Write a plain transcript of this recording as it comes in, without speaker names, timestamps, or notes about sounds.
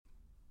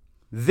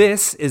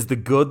This is the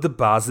good, the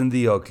Baz, and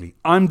the ugly.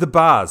 I'm the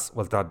Baz.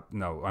 Well,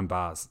 I'm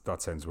Baz.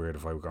 That sounds weird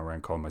if I were going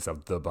around calling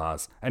myself the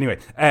Baz. Anyway,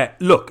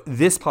 look,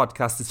 this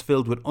podcast is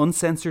filled with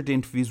uncensored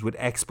interviews with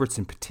experts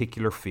in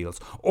particular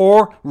fields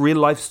or real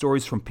life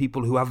stories from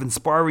people who have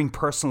inspiring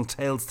personal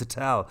tales to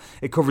tell.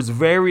 It covers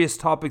various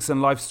topics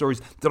and life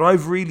stories that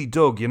I've really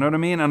dug, you know what I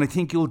mean? And I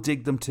think you'll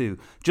dig them too.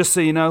 Just so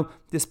you know,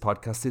 this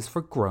podcast is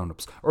for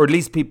grown-ups, or at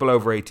least people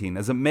over 18,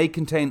 as it may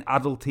contain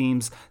adult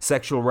themes,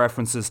 sexual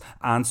references,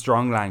 and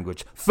strong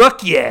language.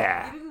 Fuck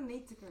yeah! You didn't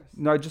need to curse.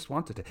 No, I just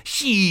wanted to.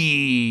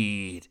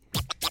 Shit!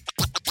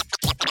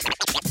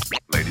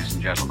 Ladies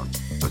and gentlemen,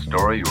 the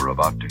story you are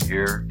about to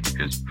hear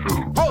is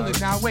true. Hold it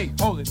now, wait,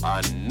 hold it.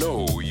 I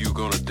know you're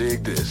gonna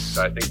dig this.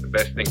 I think the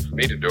best thing for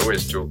me to do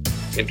is to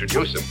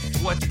introduce him.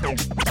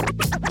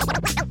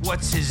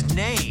 What's his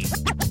name?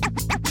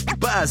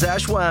 Baz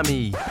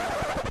Ashwami.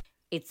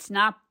 It's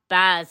not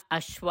Baz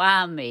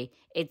Ashwami,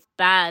 it's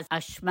Baz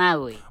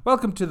Ashmawi.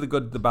 Welcome to The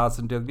Good, the Baz,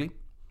 and the Ugly.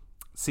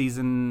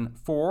 Season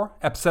 4,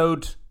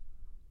 episode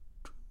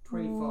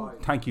 25.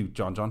 Thank you,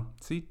 John.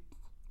 See?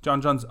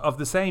 John's of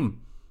the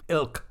same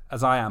ilk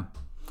as I am.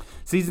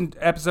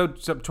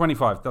 Episode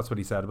 25, that's what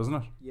he said,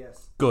 wasn't it?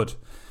 Yes. Good.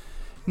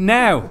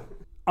 Now,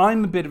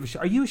 I'm a bit of a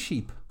sheep. Are you a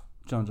sheep,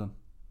 John?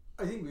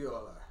 I think we all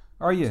are.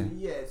 Are you?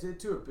 Yeah,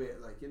 to a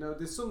bit. Like, you know,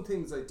 there's some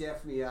things I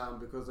definitely am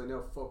because I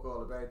know fuck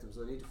all about them,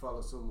 so I need to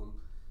follow someone.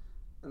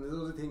 And there's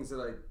other things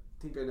that I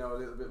think I know a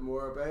little bit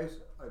more about.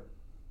 I'm a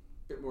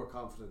bit more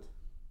confident.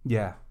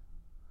 Yeah.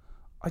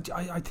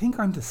 I think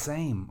I'm the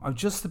same. I'm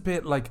just a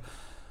bit like,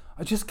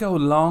 I just go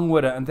along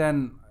with it, and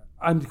then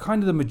I'm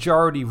kind of the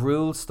majority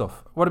rule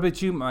stuff. What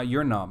about you, Ma?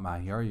 You're not, Ma.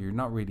 You're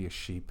not really a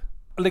sheep.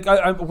 Like,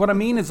 what I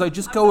mean is I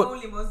just go...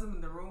 I'm the only Muslim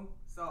in the room,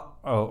 so...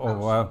 Oh,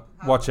 wow.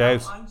 Watch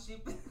out. I'm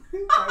sheep.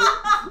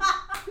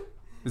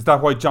 Is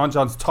that why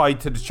John's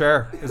tied to the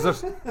chair? Is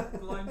it?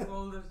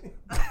 Blindfolded.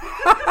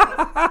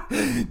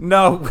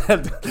 No,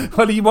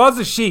 well, he was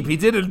a sheep. He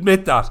did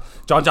admit that.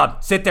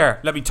 John, sit there.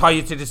 Let me tie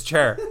you to this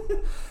chair.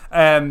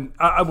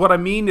 What I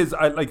mean is,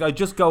 I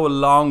just go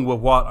along with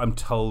what I'm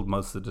told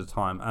most of the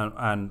time,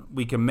 and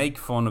we can make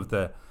fun of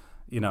the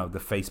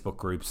Facebook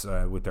groups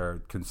with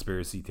their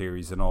conspiracy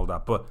theories and all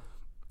that. But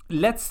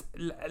let's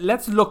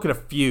look at a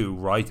few.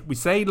 Right? We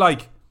say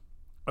like.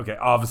 Okay,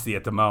 obviously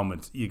at the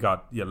moment you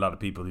got a lot of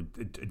people who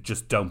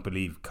just don't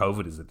believe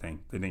COVID is a thing.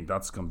 They think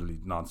that's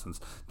complete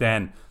nonsense.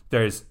 Then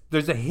there was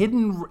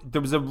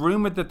a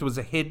rumor that there was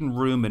a hidden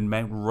room in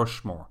Mount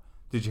Rushmore.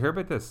 Did you hear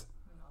about this?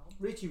 No.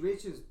 Richie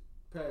Rich's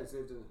parents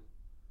lived in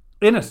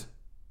it. In it?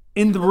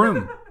 In the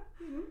room?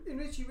 In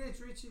Richie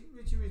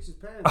Rich's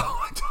parents.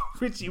 Oh, I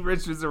thought Richie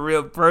Rich was a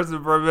real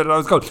person for a minute. I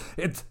was going,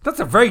 that's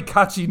a very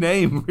catchy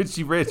name,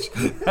 Richie Rich.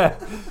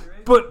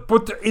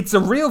 But it's a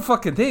real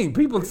fucking thing.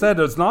 People said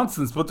it's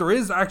nonsense, but there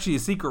is actually a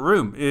secret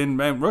room in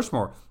Mount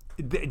Rushmore.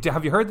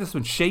 Have you heard this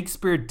one?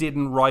 Shakespeare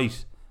didn't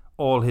write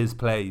all his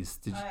plays.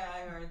 I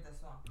heard this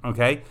one.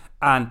 Okay,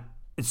 and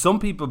some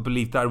people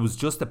believe that it was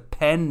just a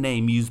pen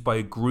name used by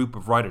a group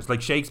of writers.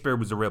 Like Shakespeare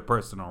was a real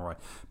person, all right,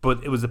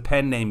 but it was a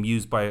pen name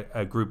used by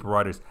a group of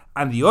writers.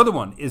 And the other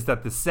one is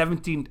that the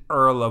 17th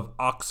Earl of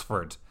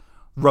Oxford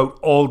wrote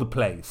all the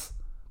plays,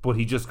 but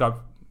he just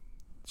got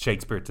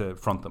Shakespeare to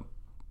front them.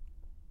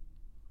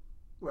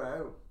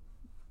 Wow.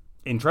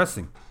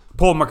 Interesting.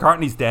 Paul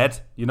McCartney's dead.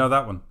 You know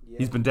that one? Yeah.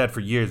 He's been dead for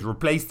years.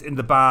 Replaced in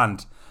the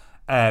band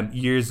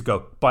years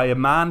ago by a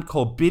man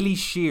called Billy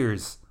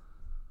Shears.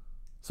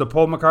 So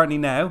Paul McCartney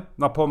now,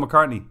 not Paul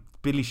McCartney,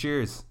 Billy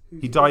Shears.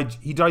 He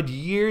died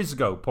years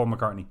ago, Paul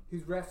McCartney.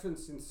 Who's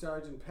referenced in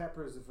Sgt.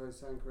 Pepper's, if I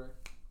sound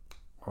correct.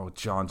 Oh,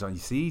 John. You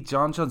see,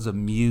 John's a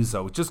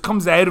muso. It just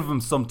comes out of him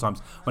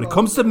sometimes. When it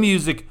comes to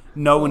music,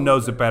 no one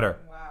knows it better.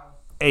 Wow.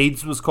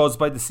 AIDS was caused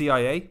by the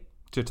CIA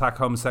to attack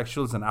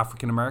homosexuals and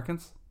African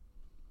Americans.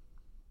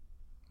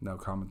 No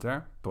comment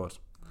there, but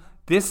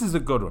this is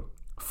a good one.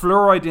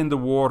 Fluoride in the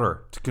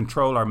water to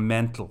control our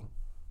mental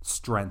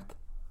strength,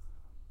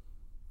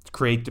 to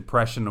create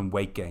depression and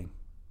weight gain.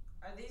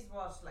 Are these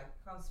what, like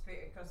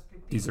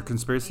conspiracy? These are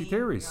conspiracy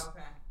theories.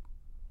 Okay.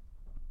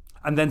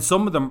 And then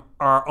some of them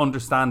are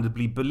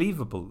understandably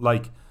believable.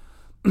 Like,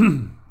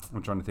 I'm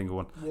trying to think of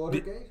one.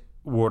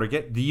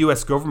 Watergate. The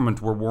US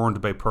government were warned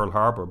about Pearl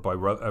Harbor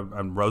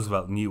and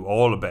Roosevelt knew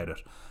all about it.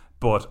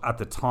 But at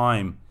the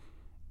time,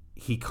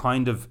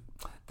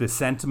 the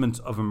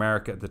sentiment of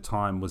America at the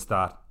time was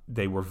that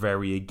they were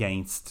very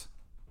against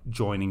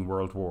joining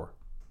World War.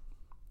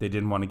 They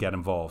didn't want to get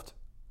involved.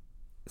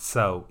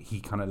 So he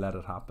kind of let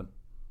it happen.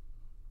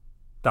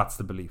 That's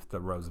the belief,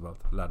 that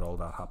Roosevelt let all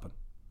that happen.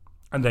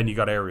 And then you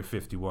got Area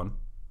 51,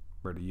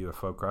 where the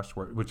UFO crashed,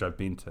 which I've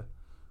been to,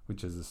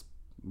 which is this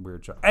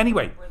weird job.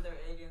 Anyway. Were there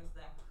aliens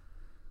there?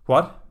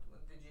 What?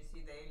 Did you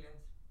see the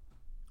aliens?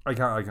 I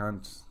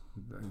can't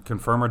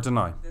confirm or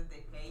deny. Did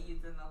they pay you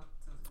to know?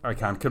 I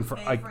can't confirm.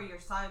 Pay for your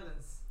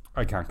silence.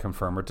 I can't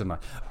confirm or deny.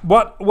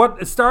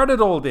 What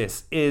started all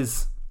this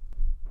is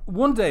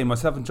one day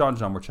myself and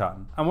John were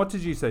chatting, and what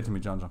did you say to me,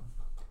 John?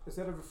 I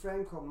said I have a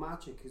friend called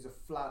Maciek who's a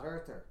flat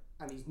earther,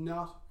 and he's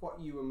not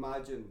what you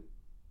imagine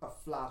a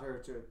flat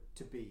earther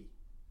to be?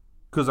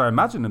 Because I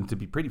imagined him to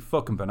be pretty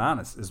fucking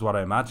bananas, is what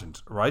I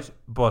imagined, right?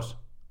 But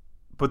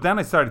then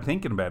I started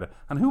thinking about it,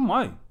 and who am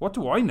I? What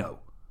do I know?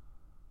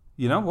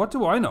 You know, what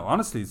do I know?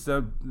 Honestly, it's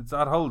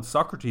that whole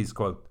Socrates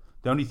quote.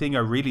 The only thing I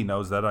really know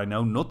is that I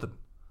know nothing.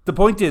 The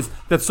point is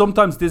that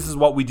sometimes this is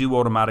what we do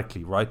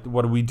automatically, right?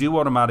 What we do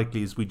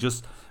automatically is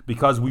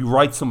because we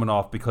write someone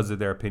off because of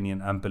their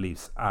opinion and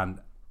beliefs. And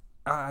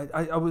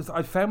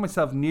I found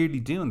myself nearly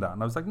doing that.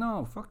 And I was like,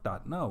 no, fuck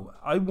that. No,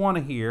 I want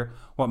to hear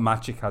what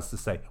Maciek has to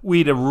say. We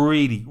had a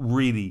really,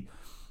 really,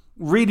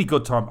 really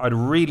good time. I had a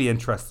really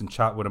interesting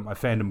chat with him. I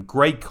found him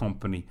great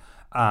company.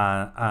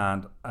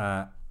 And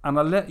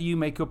I'll let you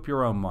make up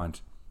your own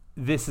mind.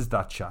 This is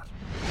that chat.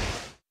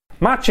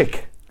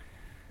 Maciek,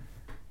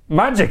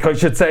 I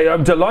should say.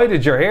 I'm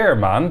delighted you're here,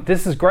 man.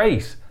 This is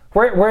great.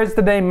 Where's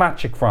the name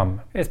Maciek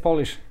from? It's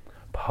Polish.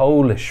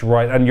 Polish,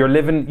 right? And you're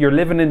living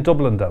in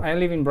Dublin, though. I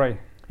live in Bray.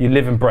 You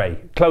live in Bray.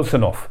 Close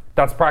enough.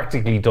 That's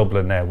practically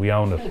Dublin now. We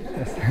own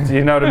it. Do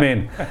you know what I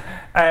mean?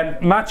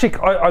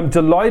 Maciek, I'm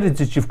delighted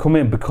that you've come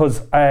in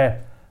because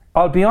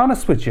I'll be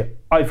honest with you.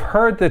 I've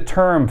heard the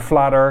term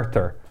flat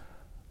earther,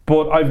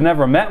 but I've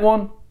never met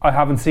one. I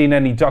haven't seen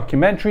any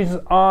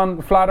documentaries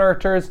on flat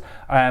earthers.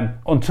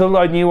 Until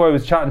I knew I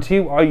was chatting to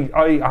you,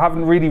 I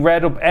haven't really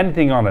read up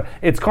anything on it.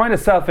 It's kind of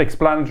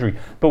self-explanatory.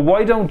 But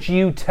why don't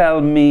you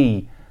tell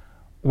me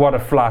what a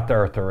flat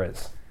earther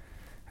is?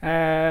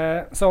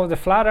 So the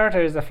flat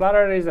earther is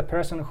a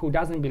person who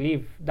doesn't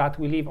believe that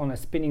we live on a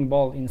spinning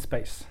ball in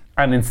space.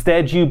 And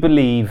instead you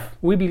believe?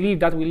 We believe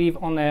that we live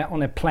on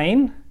a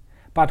plane,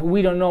 but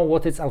we don't know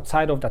what is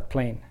outside of that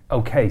plane.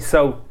 Okay,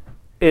 so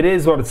it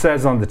is what it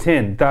says on the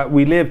tin, that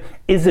we live.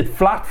 Is it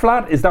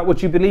flat? Is that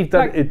what you believe?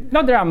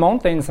 No, there are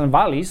mountains and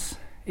valleys.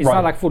 It's Right.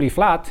 not like fully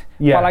flat,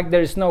 Yeah. but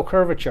there is no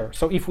curvature.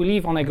 So if we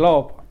live on a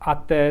globe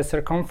at the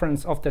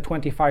circumference of the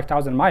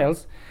 25,000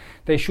 miles,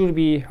 there should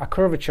be a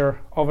curvature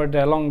over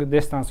the long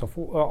distance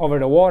over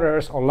the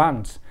waters or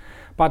lands,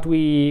 but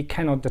we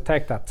cannot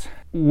detect that.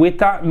 With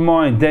that in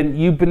mind, then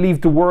you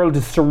believe the world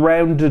is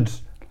surrounded,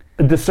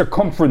 the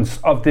circumference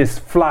of this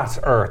flat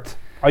Earth.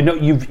 I know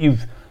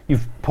you've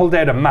pulled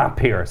out a map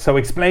here, so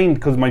explain,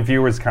 because my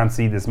viewers can't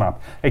see this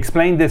map.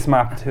 Explain this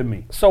map to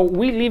me. So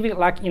we live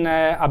like in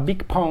a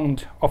big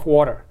pond of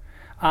water,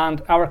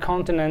 and our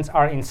continents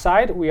are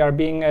inside. We are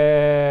being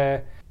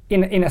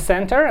in a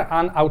center,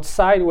 and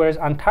outside, whereas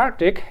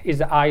Antarctic is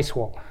the ice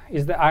wall.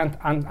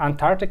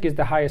 Antarctic is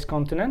the highest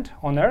continent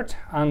on Earth,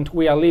 and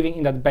we are living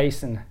in that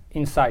basin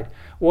inside.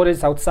 What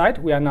is outside?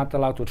 We are not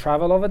allowed to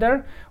travel over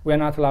there. We are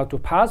not allowed to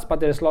pass, but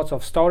there's lots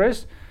of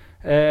stories.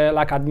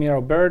 Like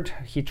Admiral Byrd,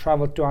 he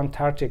traveled to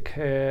Antarctic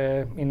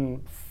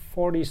in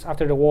 40s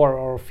after the war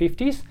or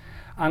 50s,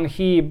 and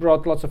he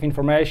brought lots of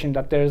information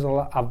that there's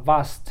a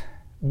vast,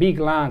 big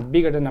land,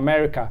 bigger than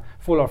America,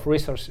 full of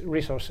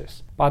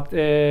resources. But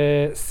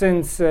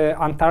since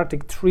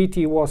Antarctic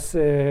Treaty was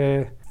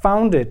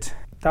founded,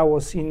 that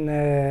was in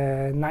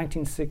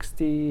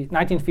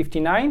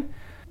 1959,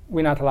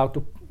 we're not allowed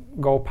to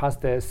go past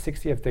the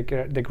 60th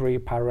degree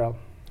parallel.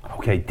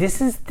 Okay,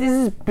 this is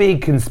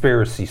big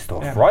conspiracy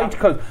stuff, Yeah. right?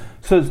 Because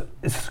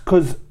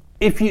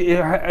if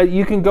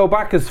you can go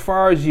back as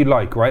far as you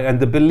like, right? And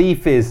the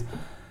belief is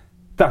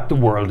that the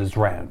world is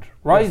round,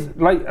 right? Yes.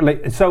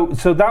 Like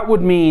so that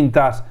would mean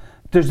that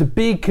there's a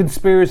big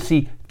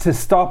conspiracy to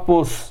stop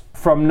us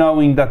from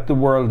knowing that the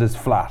world is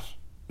flat.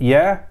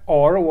 Yeah?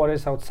 Or what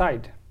is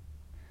outside.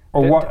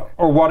 Or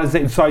what is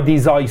inside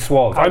these ice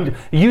walls?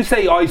 You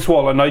say ice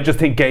wall and I just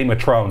think Game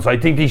of Thrones. I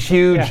think these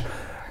huge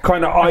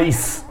kind of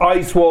ice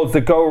walls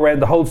that go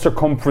around the whole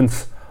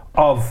circumference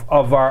of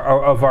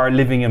our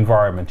living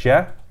environment,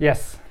 yeah?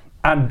 Yes.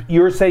 And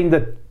you're saying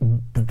that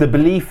the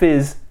belief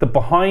is that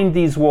behind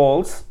these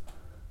walls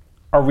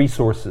are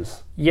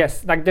resources.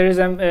 Yes, like there is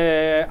a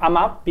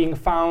map being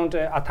found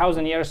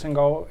 1,000 years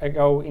ago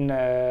in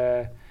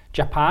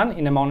Japan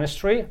in a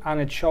monastery,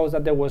 and it shows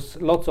that there was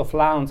lots of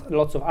lands,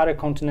 lots of other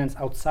continents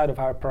outside of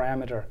our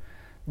perimeter.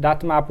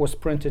 That map was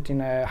printed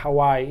in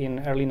Hawaii in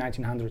early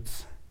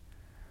 1900s.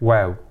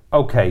 Wow.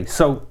 Okay,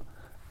 so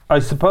I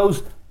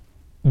suppose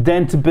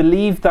then to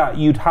believe that,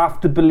 you'd have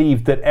to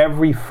believe that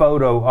every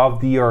photo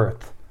of the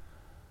Earth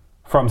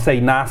from,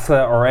 say,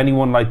 NASA or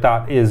anyone like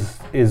that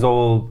is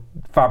all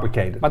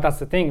fabricated. But that's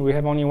the thing, we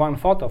have only one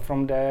photo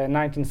from the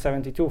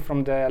 1972,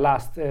 from the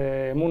last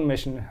moon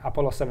mission,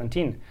 Apollo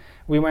 17.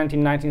 We went in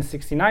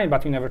 1969,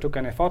 but we never took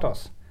any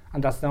photos.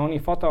 And that's the only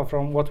photo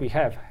from what we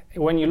have.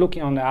 When you look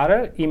on the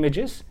other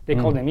images, they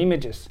call them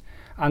images.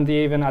 And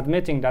they're even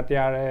admitting that they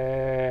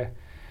are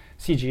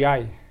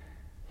CGI.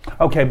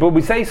 Okay, but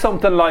we say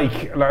something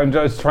like, I'm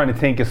just trying to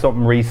think of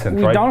something recent,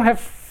 We right? don't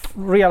have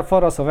real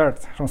photos of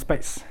Earth from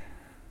space.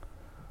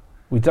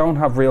 We don't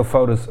have real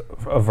photos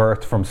of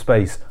Earth from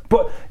space.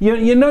 But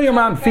you know your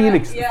man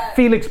Felix, yeah.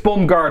 Felix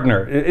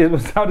Baumgartner, it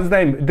was that his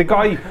name? The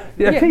guy,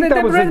 I think the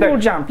that was Red his name. Bull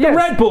jump, The yes.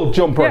 Red Bull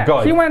jumper Yeah,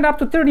 guy. he went up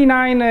to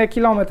 39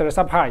 kilometers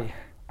up high.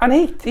 And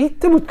he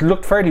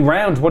looked fairly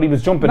round what he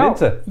was jumping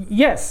into.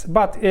 Yes,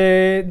 but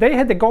they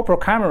had the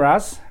GoPro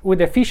cameras with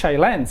the fisheye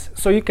lens,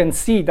 so you can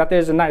see that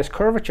there's a nice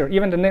curvature.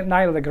 Even the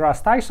Neil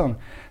deGrasse Tyson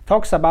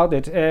talks about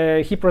it.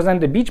 He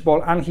presented the beach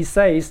ball, and he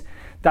says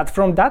that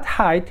from that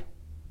height,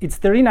 it's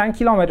 39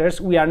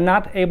 kilometers, we are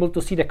not able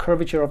to see the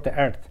curvature of the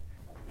Earth.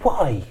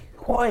 Why?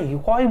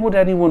 Why would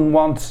anyone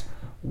want,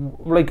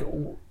 like,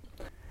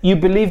 you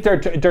believe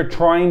they're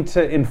trying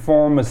to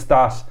inform us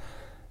that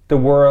the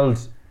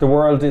world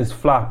is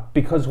flat,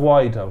 because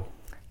why though?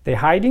 They're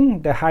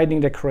hiding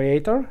the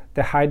creator,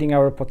 they're hiding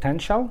our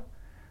potential,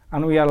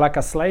 and we are like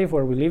a slave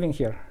where we're living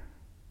here.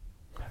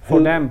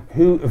 For them.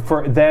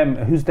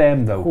 Who's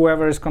them though?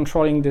 Whoever is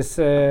controlling this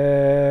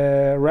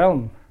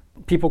realm.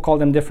 People call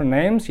them different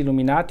names: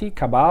 Illuminati,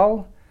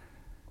 Cabal.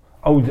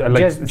 Oh,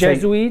 like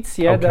Jesuits,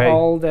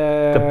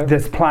 okay.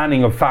 This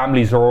planning of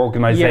families or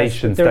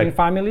organizations. Yes, they're in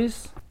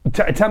families.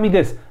 Tell me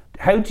this: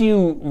 how do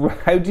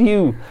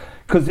you?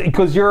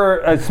 Because you're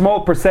a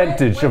small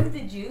percentage when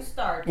did you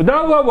start?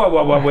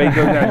 No, wait.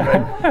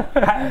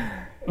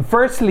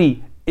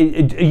 Firstly,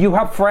 you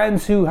have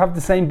friends who have the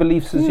same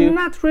beliefs as you?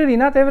 Not really,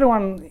 not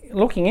everyone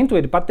looking into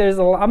it, but there's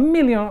a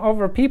million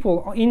other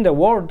people in the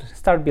world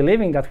start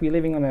believing that we're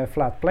living on a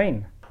flat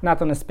plane, not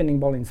on a spinning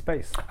ball in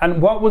space.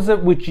 And what was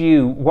it with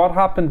you? What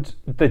happened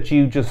that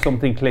you just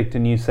something clicked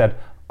and you said,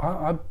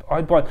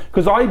 I buy?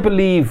 Because I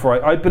believe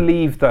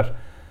that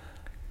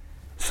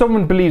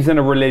someone believes in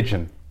a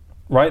religion,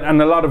 right?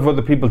 And a lot of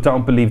other people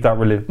don't believe that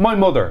religion. My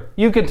mother,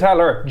 you can tell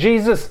her,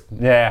 Jesus,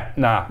 yeah.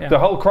 The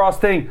whole cross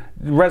thing,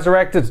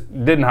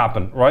 resurrected, didn't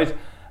happen, right?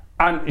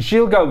 And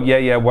she'll go,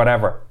 yeah,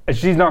 whatever.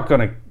 She's not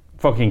going to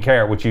fucking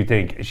care what you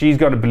think. She's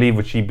going to believe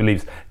what she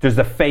believes. There's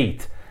a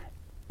faith.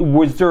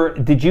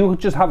 Did you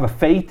just have a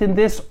faith in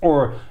this,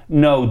 or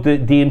no,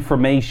 the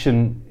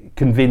information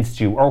convinced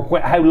you? Or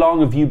how long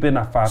have you been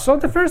at fast? So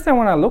the first time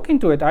when I looked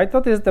into it, I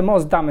thought it's the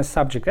most dumbest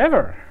subject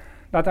ever.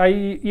 That I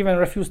even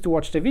refused to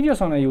watch the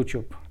videos on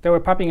YouTube. They were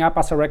popping up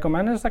as a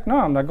recommender. It's like, no,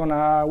 I'm not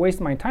gonna waste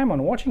my time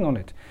on watching on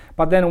it.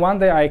 But then one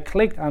day I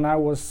clicked and I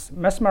was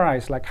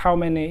mesmerized, like how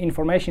many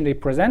information they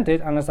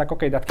presented, and I was like,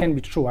 okay, that can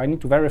be true. I need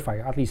to verify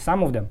at least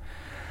some of them.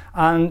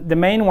 And the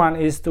main one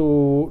is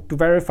to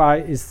verify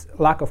is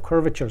lack of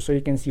curvature. So you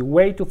can see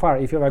way too far.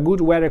 If you have a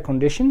good weather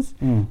conditions,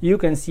 you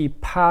can see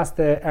past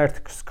the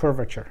Earth's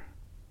curvature.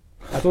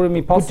 That wouldn't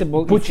be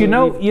possible. But you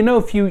know,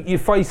 if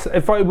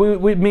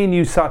me and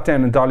you sat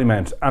down in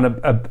Dollymount and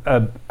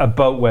a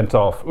boat went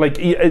off, like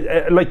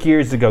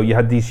years ago, you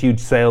had these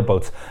huge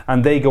sailboats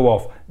and they go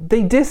off.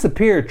 They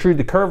disappear through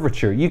the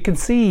curvature. You can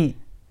see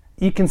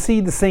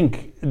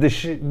the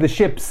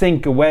ship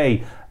sink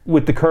away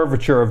with the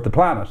curvature of the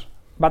planet.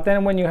 But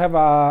then when you have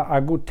a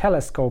good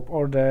telescope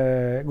or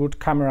the good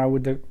camera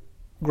with the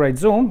great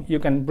zoom, you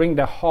can bring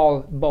the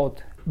whole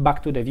boat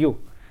back to the view.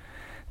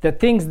 The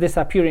things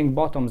disappearing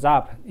bottoms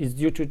up is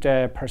due to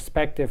the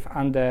perspective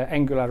and the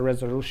angular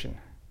resolution.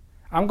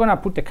 I'm gonna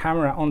put the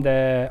camera on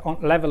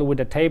level with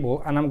the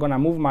table, and I'm gonna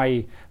move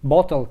my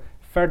bottle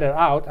further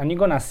out, and you're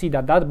gonna see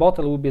that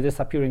bottle will be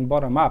disappearing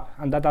bottom up,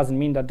 and that doesn't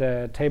mean that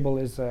the table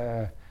is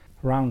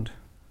round.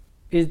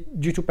 It's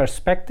due to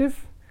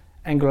perspective,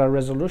 angular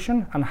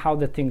resolution, and how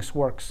the things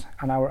works,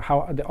 and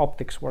how the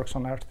optics works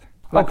on Earth.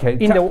 Like okay.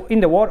 In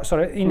the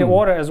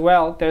water as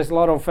well, there's a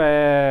lot of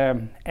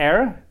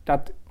air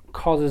that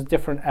causes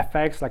different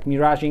effects, like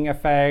miraging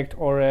effect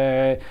or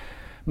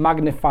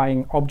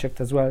magnifying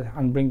object as well,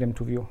 and bring them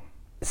to view.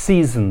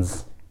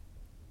 Seasons,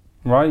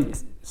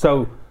 right?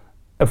 So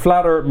a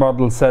flat Earth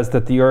model says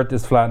that the Earth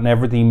is flat and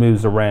everything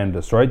moves around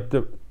us, right?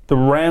 The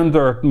round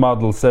Earth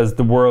model says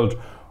the world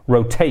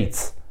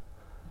rotates,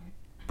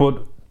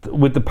 but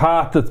with the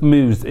path that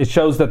moves, it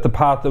shows that the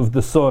path of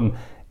the sun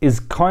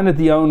is kind of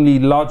the only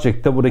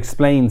logic that would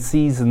explain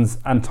seasons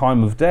and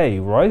time of day,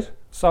 right?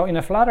 So in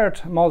a flat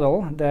Earth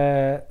model,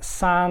 the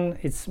sun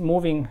is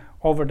moving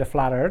over the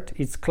flat Earth.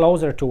 It's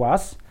closer to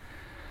us,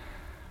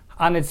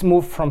 and it's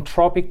moved from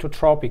tropic to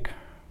tropic,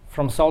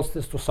 from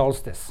solstice to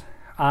solstice.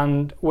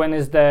 And when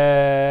is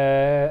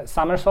the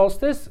summer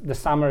solstice, the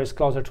summer is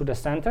closer to the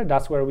center.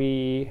 That's where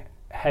we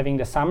having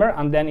the summer,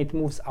 and then it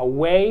moves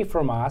away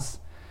from us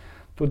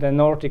to the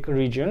Nordic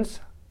regions.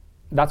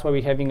 That's why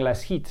we're having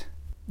less heat.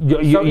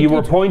 You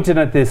were pointing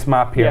at this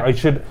map here. Yeah. I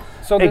should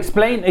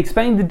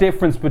explain the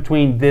difference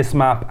between this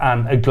map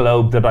and a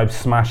globe that I've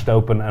smashed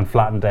open and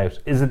flattened out.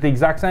 Is it the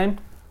exact same?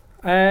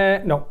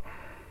 No.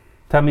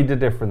 Tell me the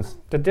difference.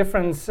 The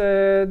difference,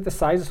 the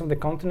sizes of the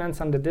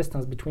continents and the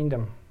distance between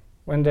them.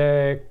 When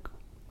the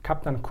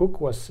Captain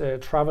Cook was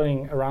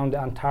traveling around the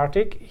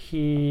Antarctic,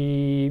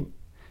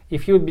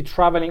 if he would be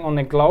traveling on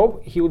a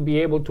globe, he would be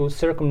able to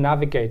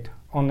circumnavigate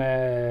on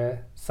the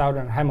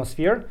southern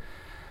hemisphere.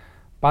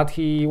 But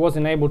he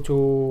wasn't able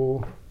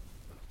to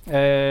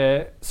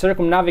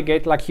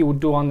circumnavigate like he would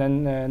do on the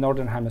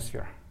northern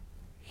hemisphere.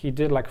 He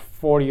did like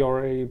 40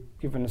 or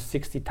even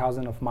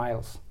 60,000 of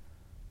miles,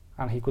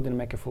 and he couldn't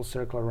make a full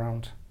circle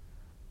around.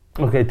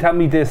 Okay, tell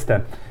me this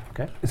then.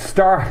 Okay.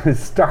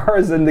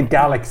 Stars in the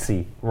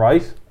galaxy,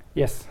 right?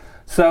 Yes.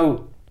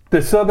 So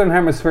the southern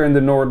hemisphere and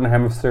the northern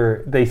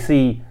hemisphere, they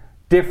see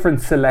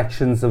different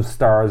selections of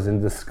stars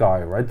in the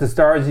sky, right? The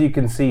stars you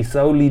can see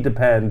solely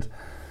depend,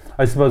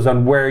 I suppose,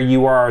 on where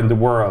you are in the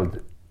world.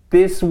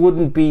 This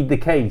wouldn't be the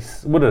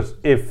case, would it,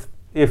 if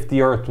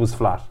the Earth was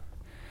flat?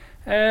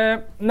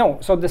 No.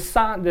 So the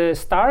sun, the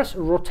stars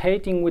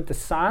rotating with the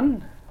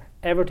sun,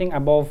 everything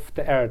above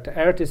the Earth. The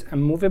Earth is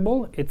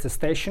immovable. It's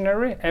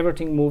stationary.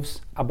 Everything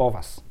moves above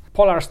us.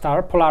 Polar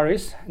star,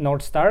 Polaris,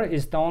 North Star,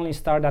 is the only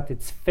star that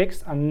it's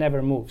fixed and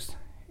never moves.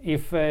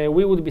 If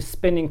we would be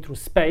spinning through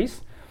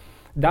space,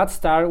 that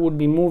star would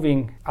be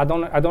moving. I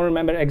don't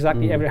remember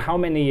exactly every how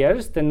many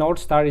years. The North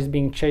Star is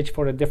being changed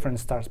for the different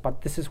stars,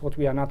 but this is what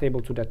we are not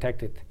able to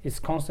detect it. It's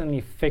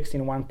constantly fixed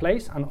in one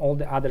place, and all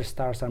the other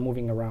stars are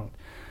moving around.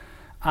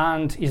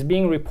 And it's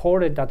being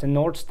reported that the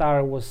North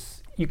Star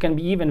you can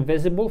be even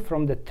visible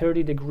from the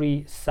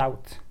 30-degree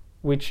south,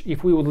 which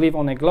if we would live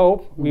on a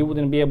globe, we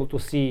wouldn't be able to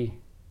see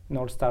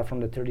North Star from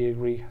the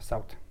 30-degree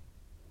south.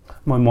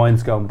 My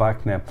mind's going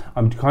back now.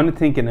 I'm kind of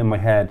thinking in my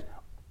head,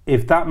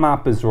 if that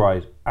map is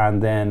right,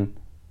 and then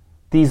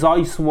these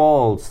ice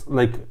walls,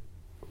 like,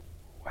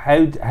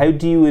 how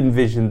do you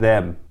envision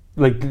them?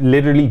 Like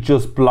literally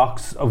just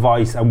blocks of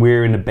ice, and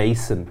we're in a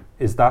basin.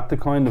 Is that the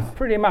kind of?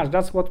 Pretty much.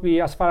 That's what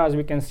we, as far as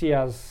we can see,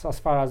 as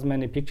far as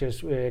many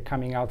pictures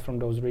coming out from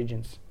those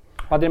regions.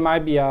 But there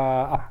might be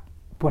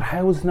But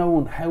how do you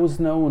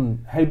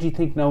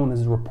think no one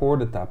has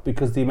reported that?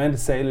 Because the amount of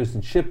sailors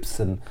and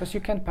ships and... Because you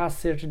can't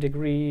pass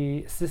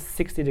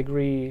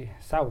 60-degree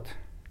south.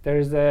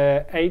 There's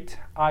 8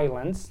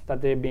 islands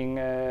that they're being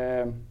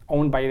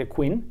owned by the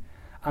Queen,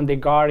 and they're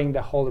guarding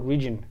the whole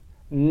region.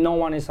 No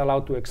one is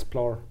allowed to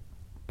explore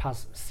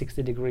past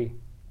 60-degree.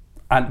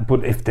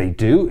 But if they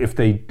do,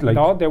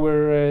 No, they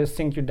will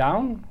sink you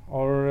down.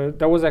 Or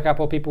there was a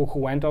couple of people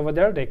who went over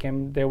there.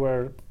 They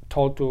were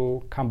told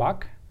to come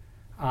back.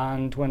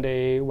 And when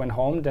they went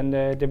home, then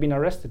they've been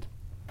arrested.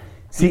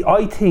 See,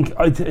 I think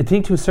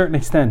to a certain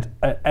extent,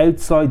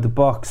 outside the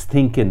box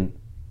thinking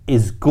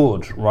is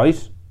good,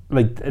 right?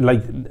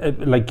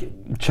 Like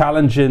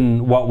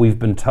challenging what we've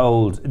been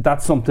told.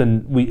 That's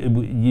something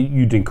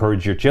you'd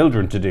encourage your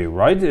children to do,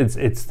 right?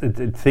 It's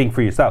think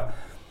for yourself.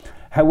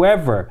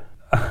 However,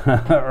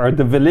 or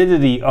the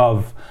validity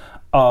of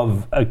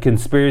a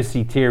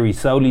conspiracy theory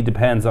solely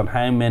depends on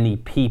how many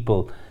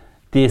people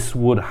this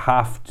would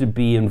have to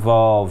be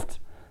involved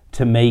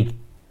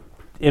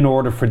in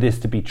order for this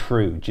to be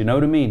true. Do you know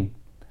what I mean?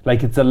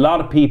 Like, it's a lot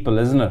of people,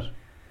 isn't it?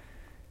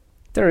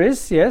 There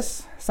is,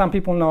 yes. Some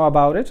people know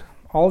about it.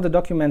 All the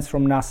documents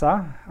from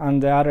NASA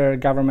and the other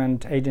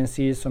government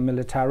agencies or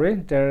military,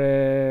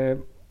 they're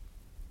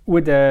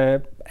with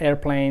the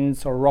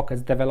airplanes or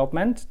rockets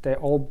development, they're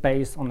all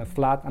based on a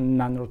flat and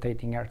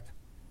non-rotating Earth.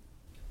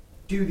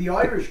 Do the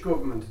Irish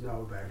government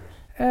know about it?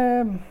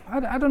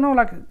 I don't know.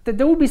 Like,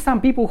 there will be some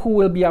people who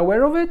will be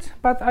aware of it,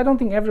 but I don't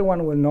think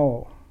everyone will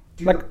know.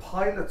 Do the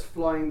pilots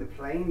flying the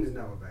planes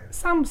know about it?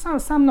 Some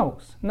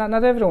knows.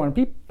 Not everyone.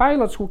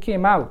 Pilots who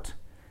came out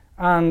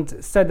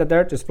and said that the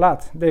Earth is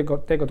flat, they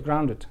got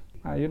grounded.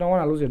 You don't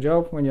want to lose your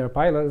job when you're a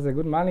pilot. There's a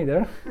good money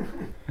there.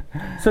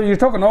 So you're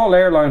talking all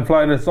airline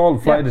pilots, all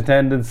flight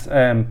attendants,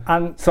 and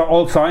so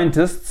all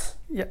scientists.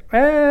 Yeah.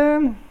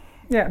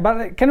 Yeah,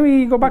 but can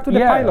we go back to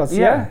the pilots?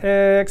 Yeah.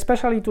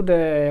 Especially to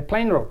the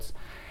plane routes.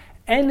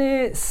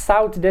 Any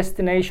south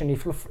destination,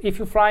 if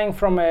you're flying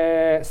from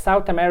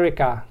South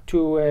America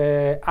to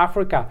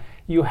Africa,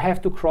 you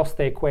have to cross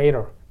the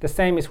equator. The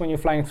same is when you're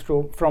flying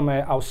from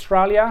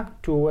Australia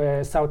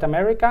to South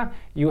America,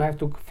 you have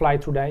to fly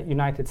through the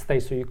United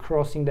States, so you're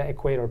crossing the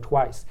equator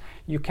twice.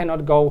 You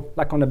cannot go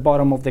like on the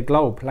bottom of the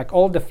globe. Like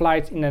all the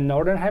flights in the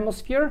northern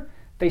hemisphere,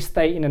 they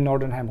stay in the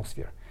northern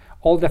hemisphere.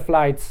 All the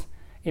flights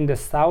in the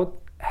south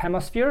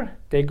hemisphere,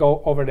 they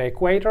go over the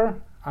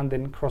equator and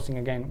then crossing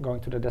again, going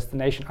to the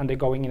destination, and they're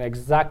going in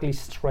exactly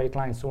straight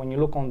line. So when you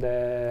look on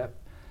the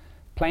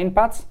plane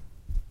paths,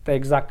 they're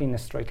exactly in a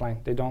straight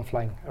line. They don't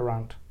fly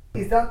around.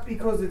 Is that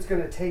because it's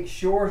going to take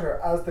shorter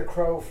as the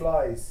crow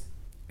flies?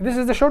 This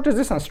is the shortest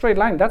distance, straight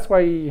line. That's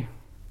why,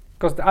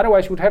 because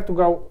otherwise you would have to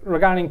go,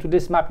 regarding to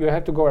this map, you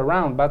have to go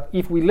around. But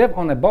if we live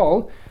on a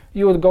ball,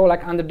 you would go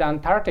like under the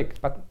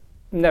Antarctic, but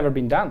never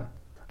been done.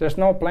 There's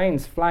no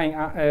planes flying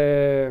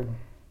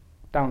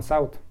down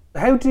south.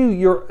 How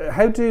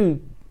do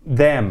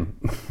them,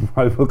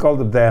 I will call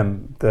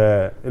them,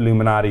 the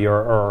Illuminati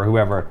or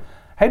whoever,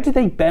 how do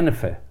they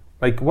benefit?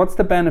 Like, what's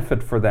the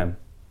benefit for them?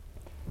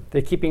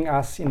 They're keeping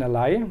us in a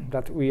lie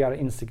that we are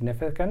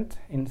insignificant.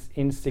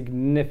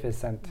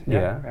 Insignificant.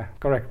 Yeah.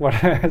 Correct. What?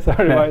 Sorry.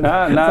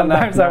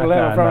 Sometimes I will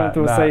have a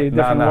problem to say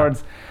different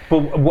words.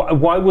 But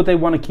why would they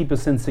want to keep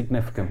us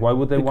insignificant? Why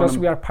would they want? Because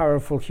we are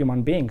powerful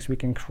human beings. We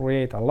can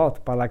create a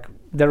lot. But like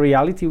the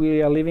reality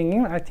we are living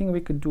in, I think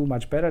we could do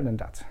much better than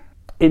that.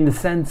 In the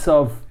sense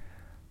of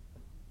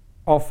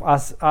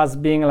us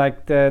being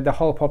like the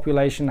whole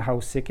population,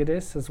 how sick it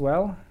is as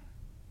well.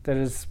 There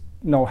is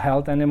no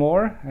health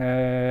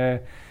anymore.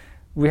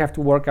 We have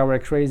to work our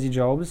crazy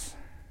jobs,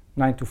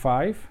 9 to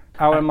 5.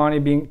 Our money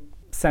being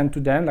sent to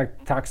them,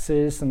 like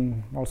taxes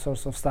and all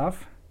sorts of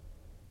stuff.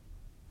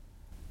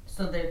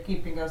 So they're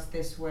keeping us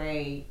this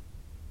way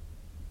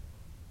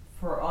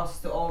for us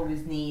to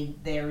always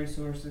need their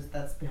resources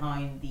that's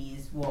behind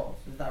these walls.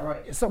 Is that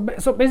right?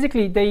 So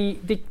basically, they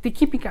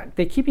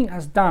keeping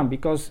us down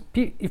because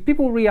if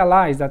people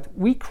realize that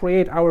we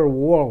create our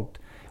world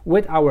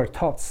with our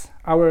thoughts,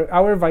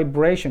 our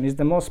vibration is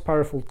the most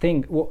powerful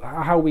thing.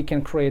 How we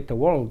can create the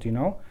world, you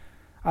know.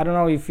 I don't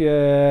know if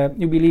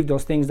you believe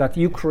those things that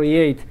you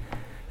create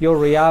your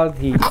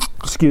reality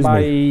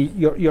by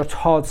your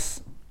thoughts.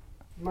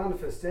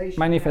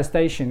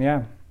 Manifestation,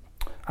 yeah.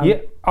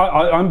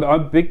 I'm a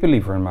big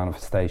believer in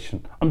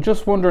manifestation. I'm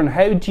just wondering,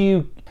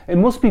 it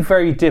must be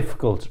very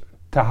difficult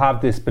to have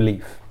this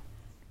belief.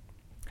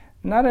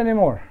 Not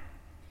anymore.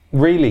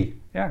 Really?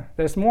 Yeah,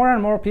 there's more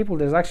and more people.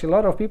 There's actually a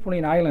lot of people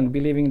in Ireland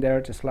believing the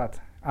Earth is flat.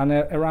 And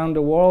around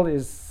the world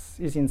is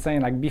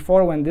insane. Like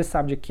before, when this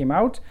subject came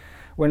out,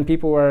 when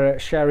people were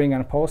sharing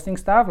and posting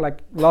stuff,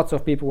 like lots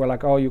of people were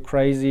like, oh, you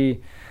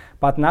crazy.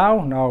 But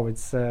now, no,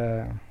 it's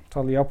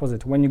totally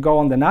opposite. When you go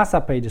on the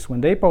NASA pages, when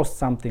they post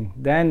something,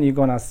 then you're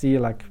gonna see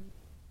like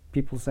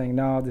people saying,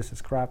 no, this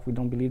is crap, we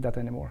don't believe that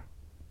anymore.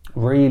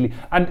 Really?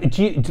 And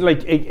do you,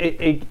 like,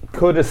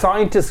 could a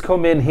scientist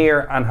come in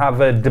here and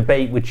have a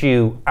debate with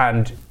you?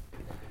 And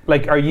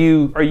like, are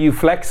you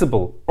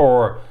flexible,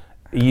 or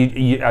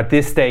you at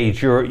this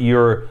stage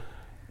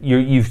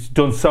you've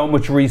done so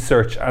much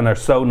research and are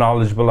so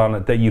knowledgeable on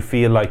it that you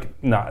feel like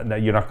no,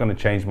 you're not going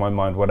to change my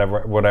mind,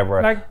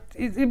 whatever. Like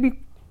it'd be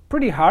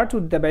pretty hard to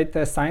debate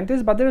the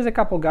scientists, but there's a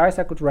couple guys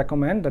I could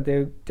recommend that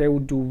they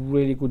would do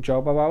really good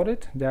job about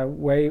it. They're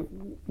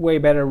way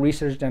better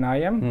research than I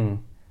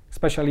am,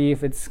 especially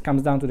if it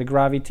comes down to the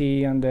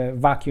gravity and the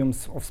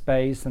vacuums of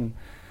space and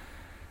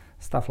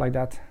stuff like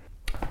that.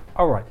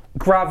 All right,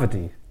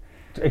 gravity.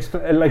 If you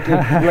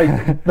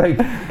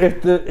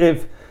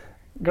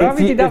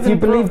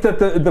believe that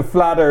the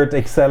flat Earth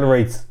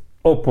accelerates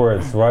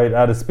upwards, right,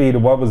 at a speed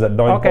of, what was it,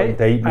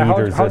 9.8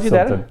 meters or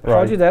something?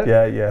 How'd you that?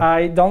 Yeah.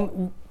 I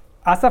don't.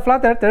 As a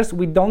flat earthers,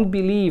 we don't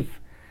believe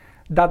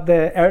that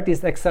the Earth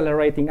is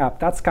accelerating up.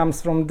 That comes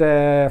from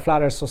the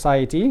Flat Earth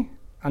Society,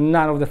 and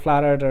none of the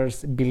flat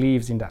earthers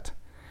believes in that.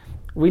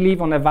 We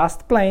live on a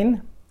vast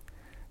plane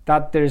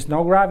that there is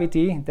no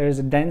gravity, there is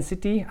a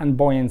density and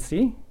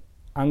buoyancy,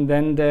 and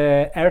then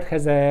the Earth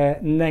has a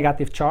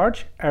negative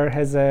charge, Earth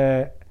has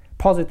a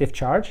positive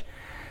charge,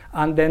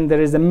 and then there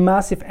is a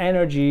massive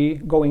energy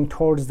going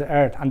towards the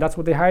Earth, and that's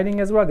what they're hiding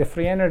as well, the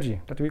free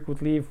energy, that we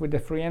could live with the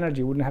free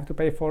energy, wouldn't have to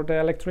pay for the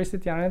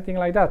electricity or anything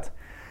like that.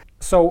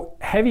 So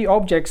heavy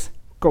objects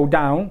go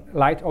down,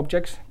 light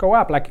objects go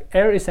up. Like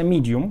air is a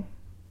medium,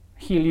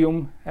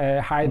 helium,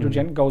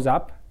 hydrogen goes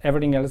up,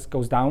 everything else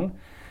goes down.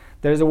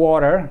 There's a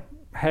water,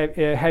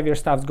 heavier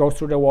stuff goes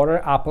through the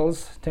water,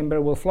 apples,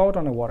 timber will float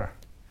on the water.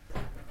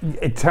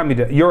 Tell me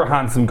that you're a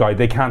handsome guy.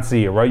 They can't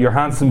see you, right? You're a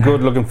handsome,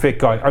 good-looking, fit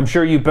guy. I'm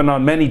sure you've been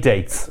on many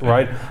dates,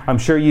 right? I'm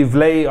sure you've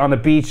lay on a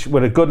beach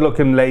with a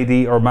good-looking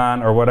lady or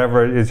man or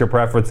whatever is your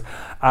preference,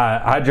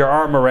 had your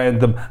arm around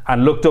them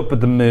and looked up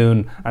at the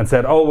moon and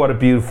said, "Oh, what a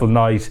beautiful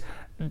night."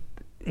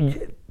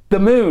 The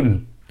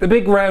moon, the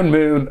big round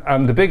moon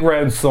and the big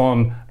round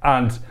sun,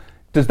 and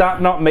does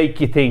that not make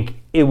you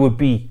think it would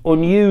be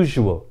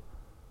unusual?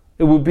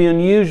 It would be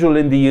unusual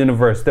in the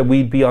universe that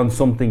we'd be on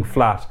something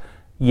flat.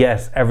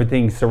 Yes,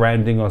 everything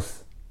surrounding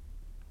us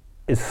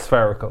is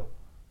spherical.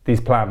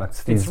 These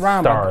planets, these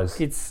round, stars.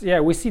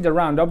 We see the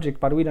round object,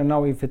 but we don't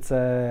know if it's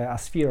a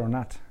sphere or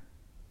not.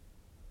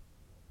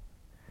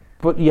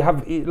 But you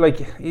have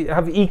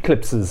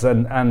eclipses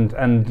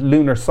and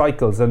lunar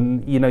cycles,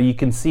 and you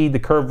can see the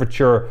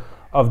curvature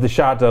of the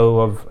shadow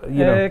of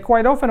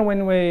Quite often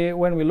when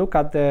we look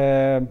at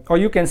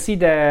you can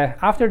see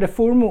after the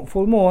full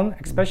moon,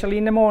 especially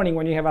in the morning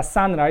when you have a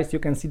sunrise, you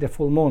can see the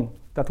full moon.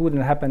 That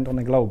wouldn't happen on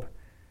a globe.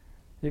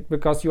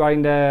 Because you are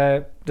in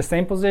the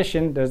same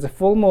position, there's a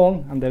full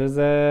moon and there is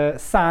a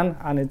sun,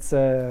 and it's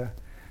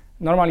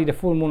normally the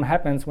full moon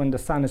happens when the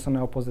sun is on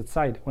the opposite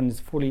side, when it's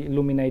fully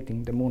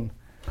illuminating the moon.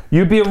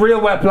 You'd be a real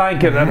wet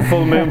blanket at a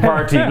full moon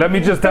party. Let me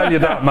just tell you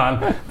that,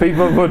 man.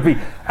 People would be.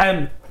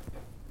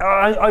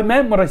 I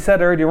meant what I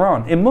said earlier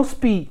on. It must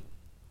be.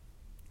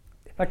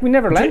 Like we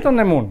never landed on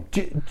the moon.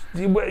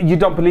 You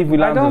don't believe we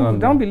landed on the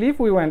moon? I don't believe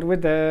we went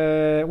with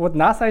what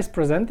NASA is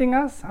presenting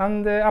us,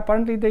 and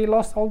apparently they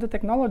lost all the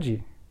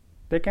technology.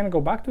 They can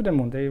go back to the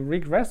moon. They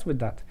regress with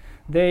that.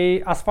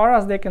 They, as far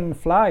as they can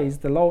fly, is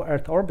the low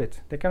Earth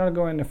orbit. They cannot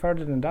go any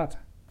further than that.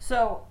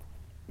 So,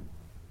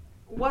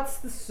 what's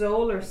the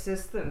solar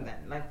system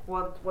then? Like,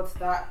 what's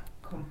that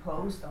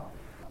composed of?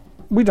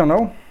 We don't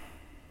know.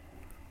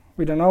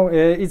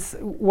 It's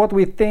what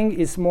we think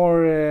is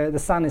more. The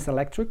sun is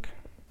electric.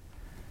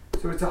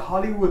 So it's a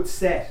Hollywood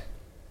set.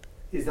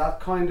 Is that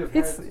kind of?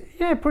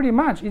 Pretty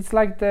much. It's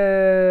like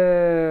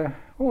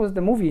what was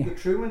the movie? The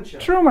Truman Show.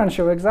 Truman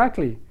Show,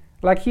 exactly.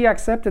 Like he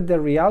accepted the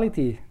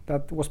reality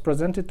that was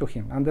presented to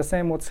him, and the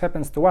same what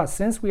happens to us.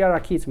 Since we are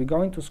kids, we're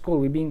going to school,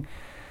 we're being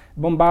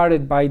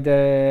bombarded by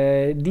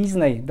the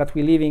Disney that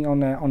we're living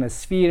on a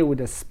sphere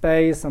with a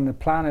space and the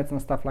planets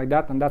and stuff like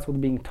that, and that's what's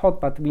being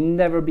taught. But we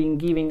never been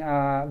giving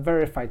a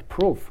verified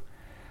proof.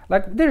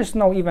 Like there's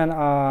no even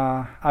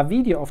a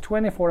video of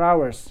 24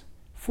 hours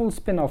full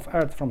spin of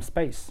Earth from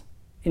space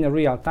in a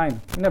real time.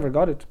 We never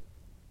got it.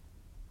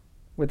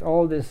 With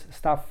all this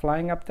stuff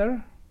flying up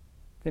there,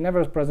 they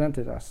never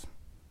presented us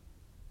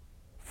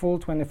full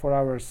 24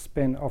 hours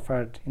spin of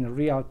Earth in a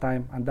real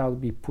time, and that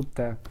would be put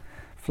the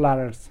flat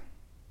Earth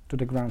to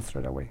the ground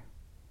straight away.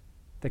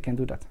 They can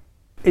do that.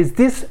 Is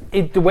this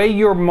the way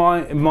your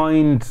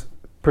mind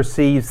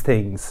perceives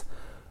things?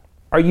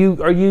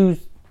 Do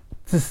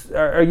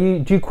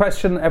you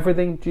question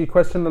everything? Do you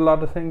question a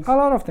lot of things? A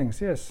lot of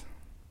things, yes.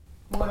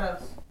 What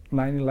else?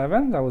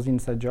 9/11, that was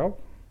inside job.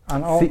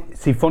 And all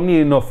See, funny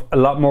enough, a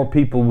lot more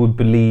people would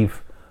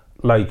believe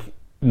like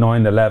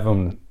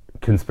 9/11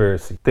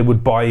 conspiracy. They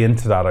would buy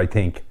into that, I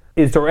think.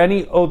 Is there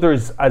any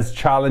others as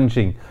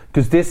challenging?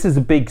 Because this is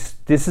a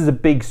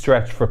big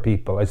stretch for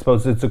people. I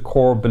suppose it's a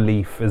core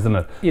belief, isn't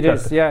it? It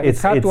is, yeah.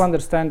 It's hard to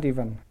understand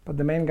even. But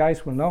the main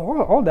guys will know.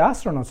 All the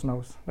astronauts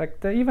knows. Like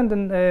even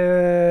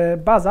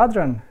Buzz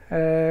Aldrin,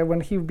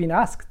 when he been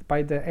asked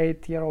by the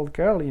 8-year-old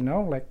girl,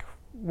 like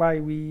why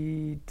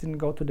we didn't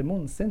go to the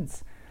moon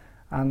since,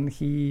 and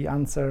he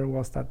answer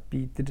was that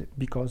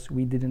because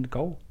we didn't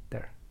go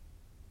there.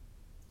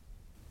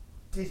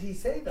 Did he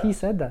say that? He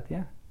said that,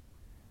 yeah.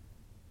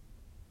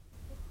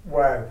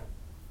 Wow,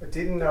 I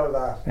didn't know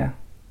that. Yeah.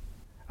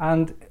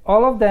 And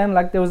all of them,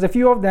 like there was a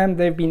few of them,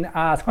 they've been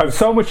asked. I have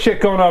so much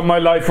shit going on in my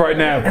life right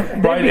now.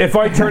 Right, if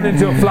I turn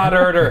into a flat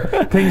earther,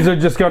 things are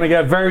just going to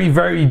get very,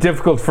 very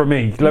difficult for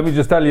me. Let me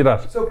just tell you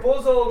that. So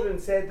Buzz Aldrin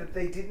said that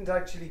they didn't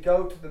actually go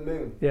to the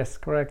moon. Yes,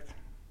 correct.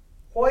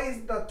 Why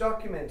isn't that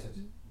documented?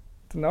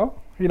 No,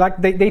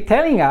 they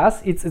telling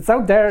us it's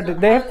out there. So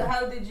they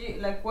how did you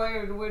like?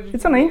 Where did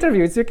it's you an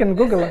interview. You can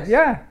Google it.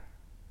 Yeah.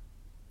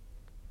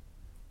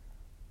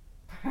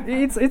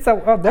 It's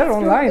out there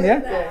online,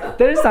 yeah.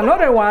 There is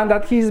another one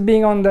that he's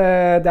being on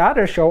the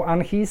other show,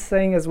 and he's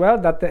saying as well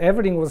that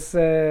everything was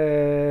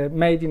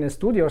made in a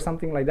studio or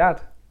something like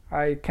that.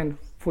 I can't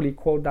fully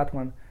quote that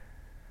one,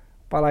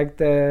 but like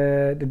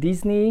the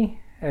Disney,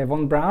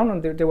 Von Braun,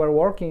 and they were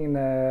working in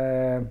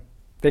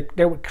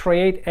they would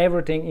create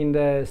everything in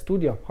the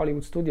studio,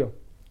 Hollywood studio,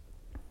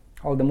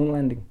 all the moon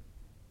landing.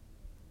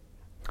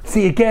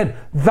 See, again,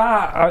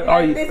 that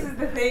this is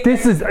the thing.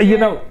 This is,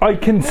 I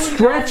can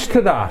stretch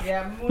to that.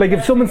 Yeah, like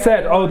if someone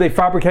said, "Oh, they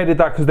fabricated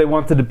that because they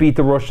wanted to beat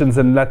the Russians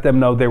and let them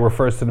know they were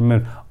first to the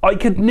moon," I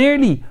could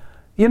nearly,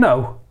 And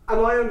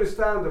I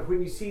understand that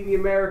when you see the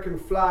American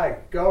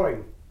flag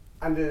going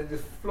and the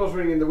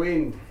fluttering in the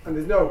wind and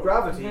there's no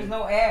gravity. There's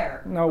no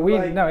air. No,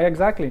 no,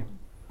 exactly.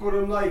 But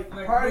I'm like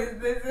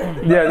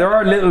yeah, there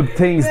are little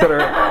things that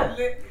are.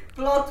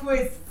 Plot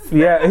twists.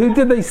 Yeah, who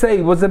did they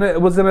say? Was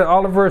it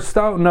Oliver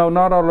Stone? No,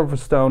 not Oliver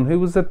Stone. Who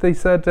was it they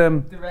said?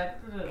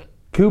 Directed it.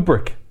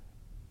 Kubrick.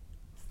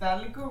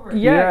 Stanley Kubrick.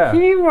 Yeah,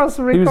 he was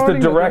recording. He was the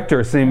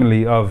director,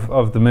 seemingly,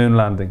 of the moon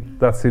landing.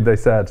 That's who they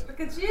said. Look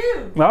at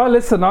you. Oh,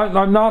 listen,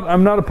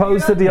 I'm not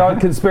opposed to the odd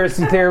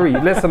conspiracy theory.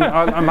 Listen,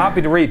 I'm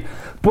happy to read,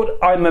 but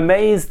I'm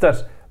amazed that,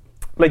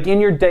 like in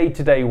your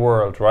day-to-day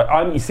world, right?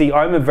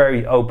 I'm a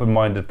very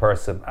open-minded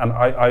person, and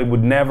I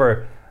would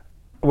never.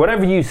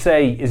 Whatever you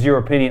say is your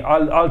opinion.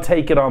 I'll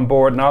take it on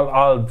board and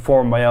I'll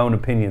form my own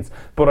opinions.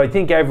 But I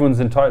think everyone's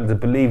entitled to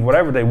believe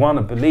whatever they want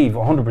to believe,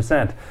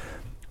 100%.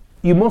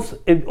 You must,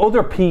 if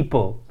other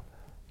people,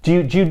 do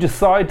you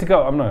decide to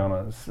go? I'm not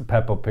going to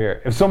pep up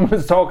here. If someone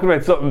is talking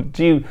about something,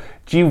 do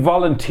you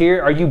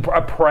volunteer? Are you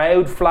a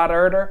proud flat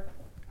earther?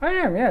 I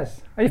am,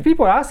 yes. If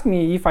people ask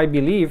me if I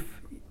believe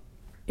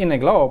in a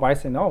globe, I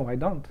say no, I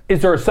don't.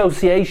 Is there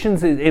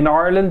associations in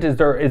Ireland?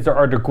 Are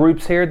there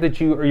groups here that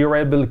you're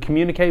able to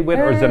communicate with,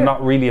 or is there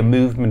not really a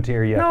movement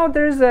here yet? No,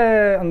 there's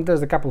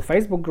a couple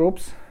Facebook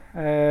groups.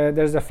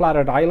 There's a Flat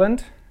Earth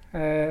Island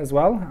as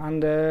well,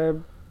 and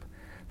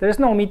there's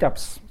no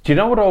meetups. Do you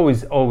know what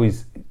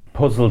always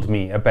puzzled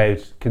me about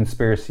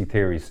conspiracy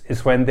theories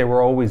is when they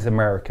were always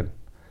American.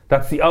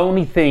 That's the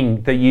only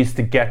thing that used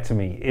to get to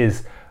me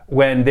is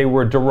when they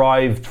were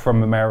derived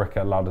from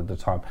America a lot of the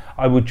time.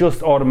 I would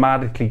just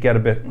automatically get a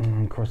bit,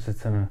 of course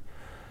it's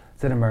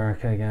in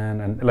America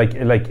again, and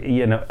like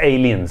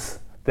aliens.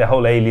 The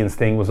whole aliens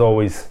thing was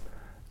always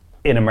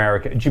in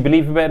America. Do you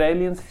believe about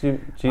aliens?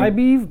 I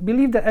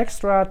believe the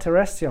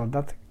extraterrestrial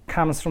that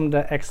comes from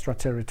the extra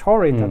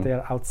territory that they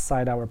are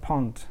outside our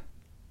pond.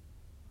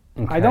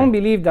 Okay. I don't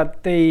believe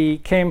that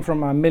they came from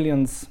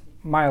millions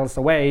miles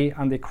away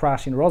and they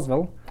crashed in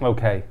Roswell.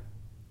 Okay,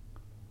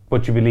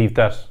 but you believe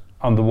that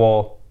on the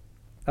wall,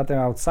 that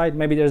they're outside.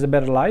 Maybe there's a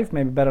better life,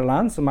 maybe better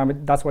land. So maybe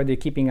that's why they're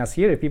keeping us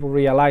here. If people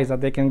realize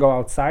that they can go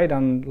outside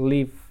and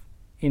live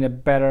in a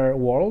better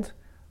world,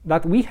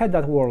 that we had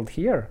that world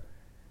here,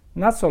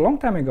 not so long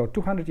time ago,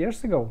 200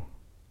 years ago.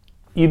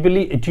 Do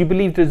you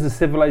believe there's a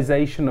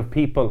civilization of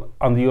people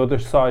on the other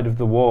side of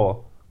the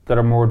wall that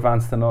are more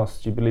advanced than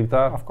us? Do you believe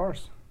that? Of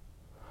course.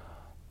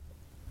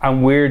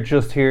 And we're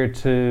just here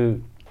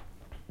to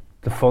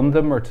fund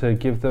them or to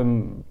give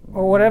them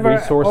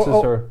resources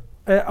or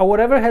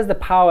whatever has the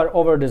power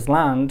over this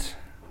land,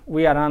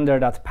 we are under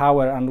that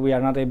power and we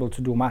are not able to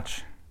do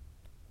much.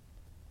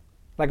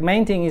 Like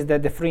main thing is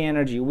that the free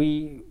energy.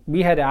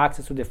 We had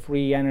access to the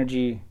free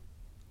energy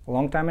a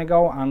long time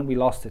ago, and we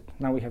lost it.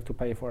 Now we have to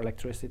pay for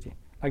electricity,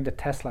 like the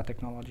Tesla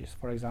technologies,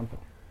 for example.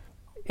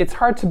 It's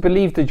hard to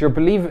believe that you're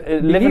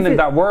living in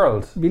that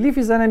world. Belief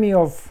is enemy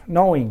of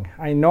knowing.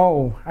 I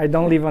know I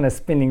don't live on a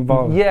spinning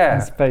ball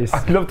in space.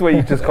 I love the way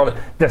you just call it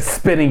the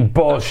spinning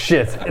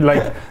bullshit.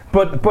 Like,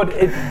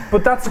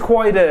 but that's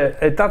quite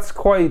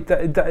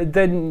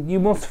then you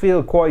must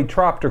feel quite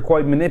trapped or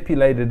quite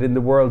manipulated in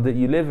the world that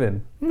you live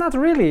in. Not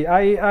really.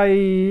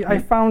 I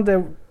found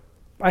that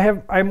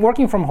I'm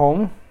working from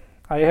home.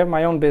 I have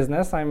my own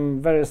business.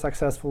 I'm very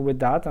successful with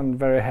that. I'm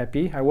very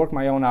happy. I work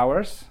my own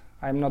hours.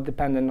 I'm not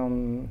dependent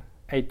on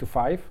 8 to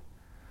 5.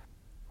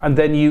 And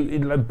then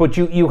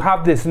you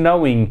have this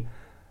knowing,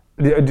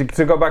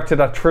 to go back to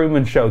that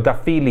Truman Show,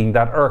 that feeling,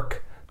 that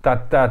irk,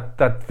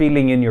 that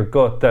feeling in your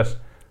gut that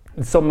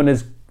someone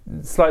is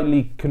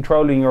slightly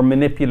controlling or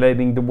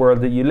manipulating the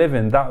world that you live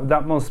in.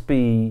 That must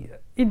be...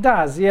 It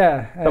does,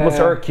 yeah. That must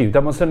irk you.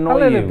 That must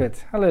annoy you.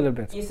 A little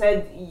bit. You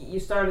said you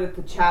started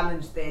to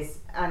challenge this,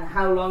 and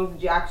how long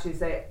did you actually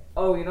say,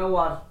 oh, you know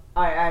what,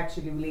 I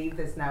actually believe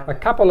this now? A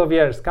couple of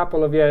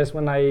years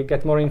when I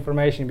get more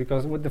information,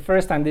 because with the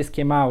first time this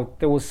came out,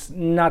 there was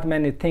not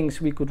many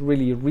things we could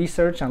really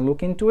research and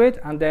look into it,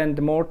 and then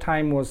the more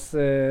time was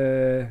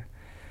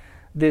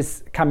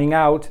this coming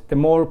out, the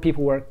more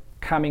people were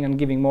coming and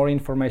giving more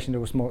information.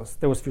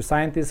 There was few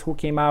scientists who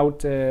came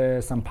out,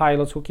 some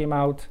pilots who came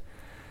out.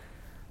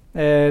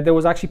 There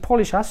was actually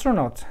Polish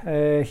astronaut.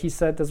 He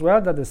said as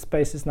well that the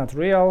space is not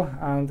real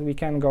and we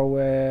can go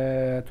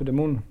to the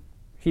moon.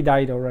 He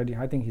died already.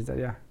 I think he's dead.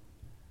 Yeah.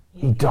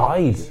 He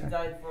died. He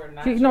died for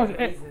natural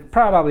reasons.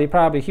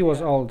 Probably. He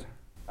was old.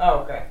 Oh,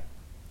 okay.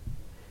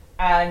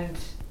 And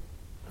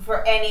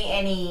for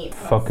any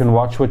fucking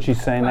watch what you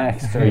say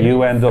next, or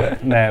you end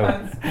up now.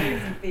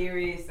 Conspiracy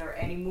theories or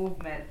any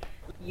movement,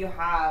 you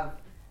have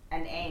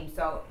an aim.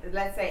 So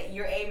let's say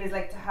your aim is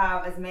like to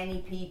have as many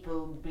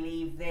people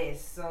believe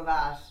this, so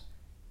that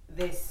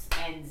this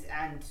ends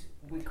and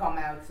we come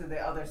out to the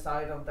other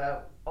side of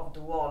the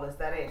wall. Is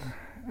that it?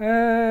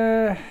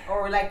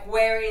 Or like,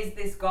 where is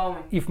this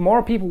going? If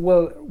more people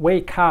will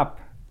wake up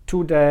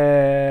to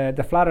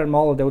the flat Earth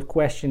model, they would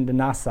question the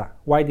NASA,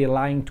 why they're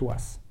lying to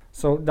us.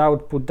 So that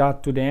would put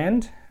that to the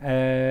end.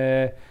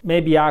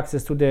 Maybe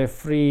access to the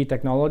free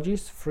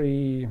technologies,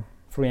 free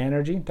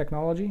energy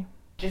technology.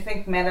 Do you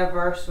think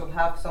metaverse will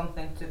have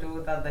something to do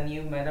with that? The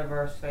new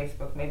metaverse,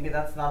 Facebook. Maybe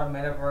that's not a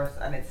metaverse,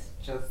 and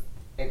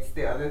it's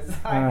the other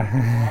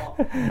side.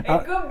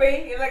 It could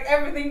be. Like,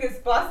 everything is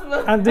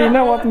possible. And do you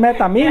know what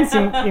meta means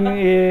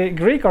in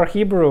Greek or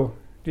Hebrew?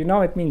 Do you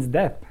know it means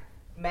death?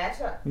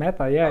 Meta?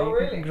 Meta, yeah. Oh,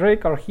 really?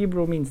 Greek or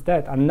Hebrew means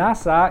death. And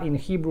NASA in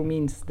Hebrew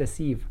means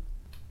deceive.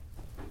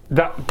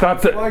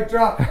 That's it. Mic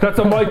drop. That's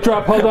a mic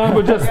drop. Hold on,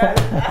 we're just...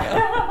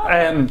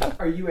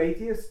 Are you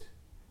atheist?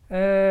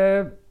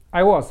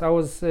 I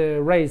was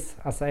raised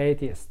as an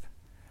atheist.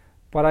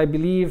 But I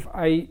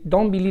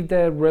don't believe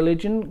the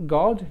religion,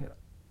 God,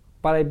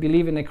 but I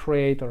believe in a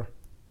creator.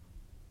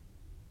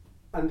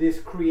 And this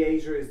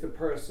creator is the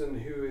person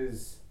who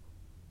is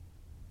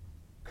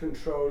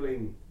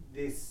controlling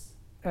this?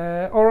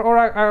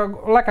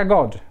 Or like a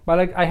God.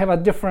 But I have a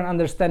different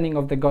understanding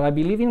of the God. I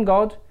believe in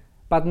God,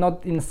 but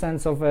not in the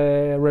sense of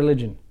a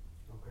religion.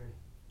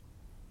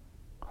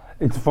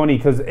 It's funny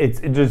because it's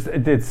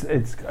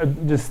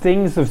there's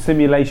things of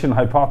simulation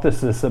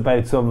hypothesis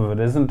about some of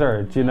it, isn't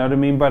there? Do you know what I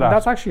mean by that?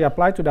 That's actually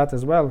applied to that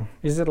as well.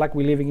 Is it like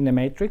we're living in the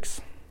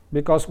Matrix?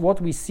 Because what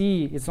we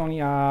see is only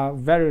a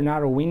very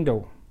narrow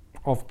window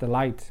of the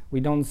light.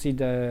 We don't see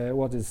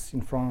what is in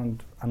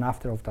front and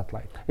after of that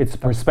light. It's a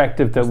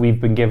perspective that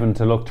we've been given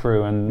to look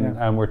through,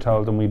 and we're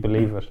told, and we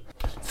believe it.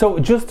 So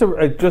just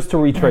to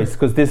retrace,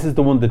 because this is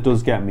the one that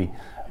does get me.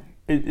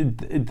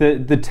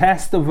 The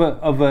test of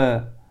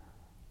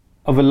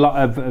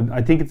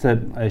I think it's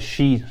a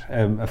sheet,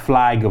 a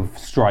flag of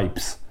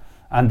stripes,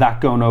 and that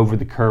going over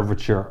the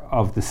curvature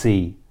of the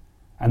sea,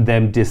 and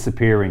them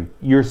disappearing.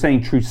 You're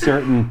saying through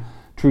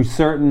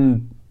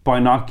certain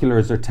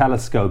binoculars or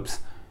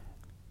telescopes,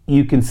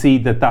 you can see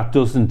that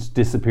doesn't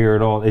disappear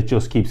at all. It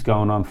just keeps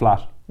going on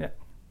flat. Yeah.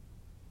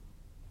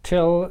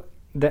 Till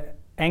the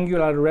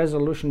angular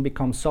resolution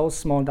becomes so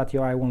small that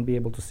your eye won't be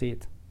able to see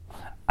it.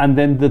 And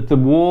then the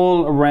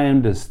wall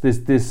around us,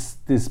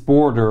 this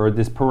border or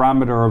this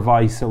parameter of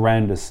ice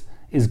around us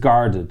is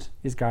guarded.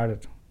 Is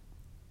guarded.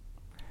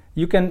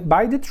 You can,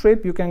 by the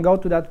trip, you can go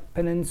to that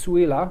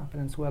peninsula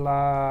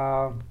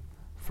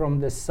from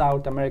the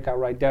South America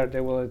right there. They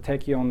will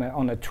take you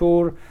on a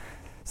tour.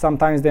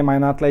 Sometimes they might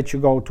not let you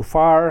go too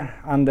far,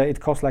 and it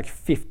costs like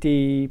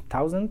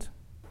 50,000.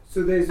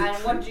 So there's and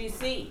what do you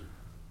see?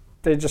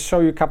 They just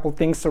show you a couple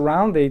things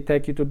around. They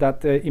take you to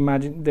that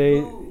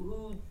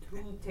Who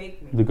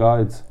take me? The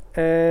guides.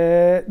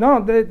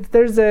 No,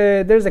 there's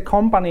a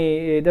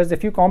company. There's a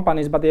few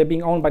companies, but they're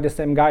being owned by the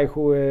same guy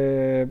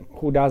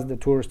who does the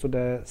tours to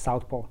the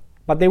South Pole.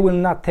 But they will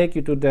not take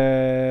you to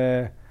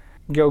the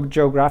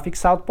geographic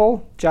South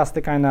Pole. Just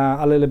the kind of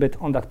a little bit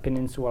on that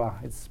peninsula.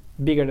 It's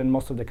bigger than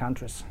most of the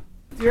countries.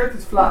 the Earth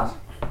is flat,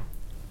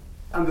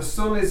 and the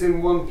sun is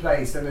in one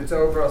place, and it's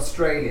over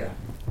Australia.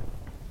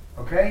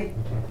 Okay,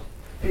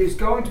 there's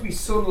going to be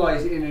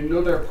sunlight in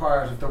another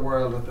part of the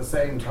world at the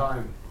same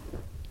time.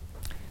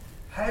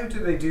 How do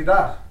they do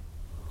that?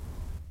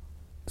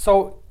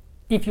 So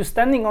if you're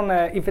standing on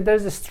if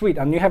there's a street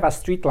and you have a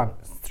street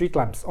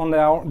lamps on they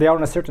are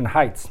on a certain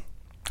heights,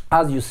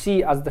 as you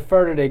see, as the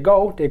further they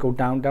go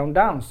down, down,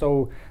 down.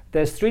 So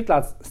the street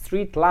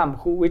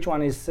lamp, which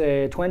one is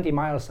 20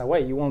 miles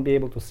away, you won't be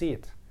able to see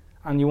it,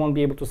 and you won't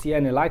be able to see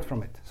any light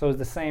from it. So it's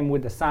the same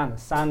with the sun. The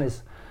sun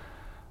is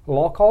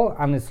local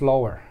and it's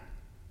lower,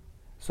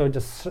 so it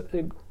just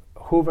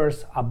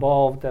hovers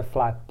above the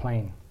flat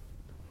plane.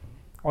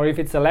 Or if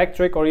it's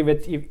electric, or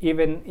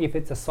even if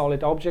it's a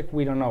solid object,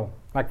 we don't know.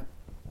 Like,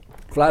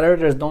 flat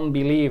earthers don't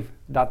believe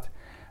that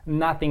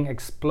nothing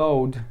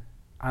explode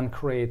and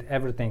create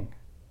everything.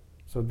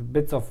 So the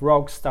bits of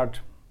rocks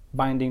start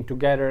binding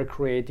together,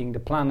 creating the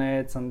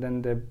planets, and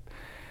then the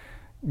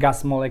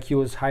gas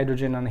molecules,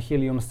 hydrogen and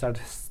helium, start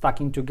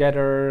stacking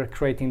together,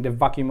 creating the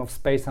vacuum of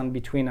space in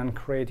between and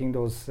creating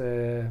those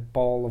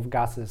ball of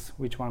gases,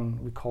 which one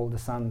we call the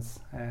suns.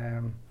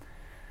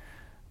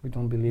 We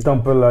don't believe.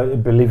 Don't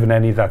believe in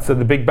any of that. So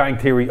the Big Bang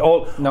Theory,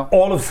 all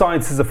of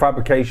science is a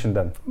fabrication.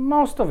 Then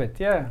most of it,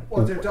 yeah.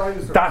 Well, they're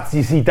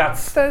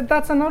dinosaurs.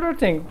 That's another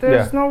thing.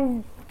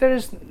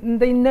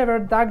 They never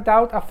dug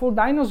out a full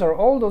dinosaur.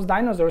 All those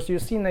dinosaurs you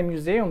see in the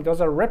museum,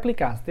 those are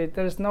replicas.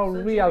 There's no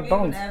real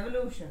bones.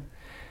 Evolution.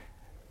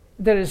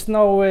 There is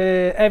no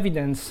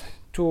evidence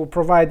to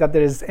provide that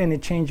there is any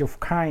change of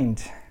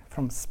kind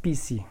from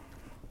species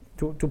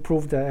to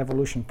prove the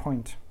evolution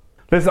point.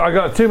 Listen, I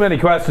got too many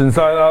questions.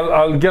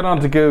 I'll get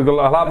onto Google.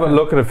 I'll have a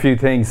look at a few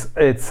things.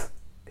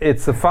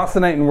 It's a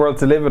fascinating world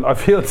to live in. I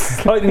feel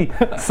slightly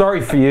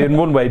sorry for you in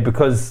one way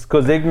because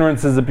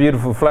ignorance is a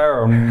beautiful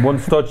flower, and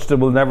once touched it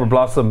will never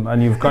blossom.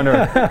 And you've kind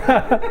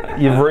of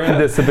you've ruined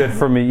this a bit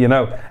for me, you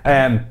know.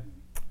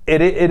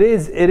 It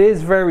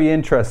is very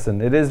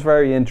interesting. It is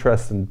very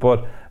interesting,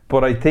 but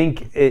I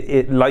think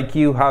it like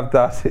you have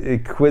that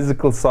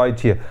quizzical side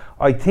to you.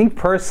 I think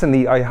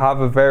personally I have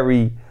a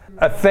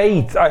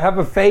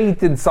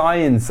faith in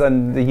science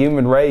and the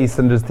human race,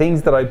 and there's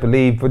things that I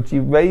believe, but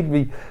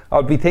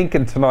I'll be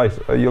thinking tonight,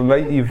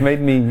 you've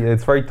made me,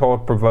 it's very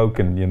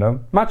thought-provoking, you know.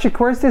 Maciek,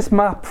 where's this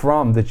map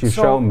from that you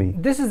show me?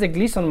 This is the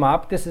Gleason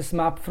map. This is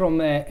map from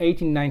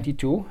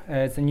 1892.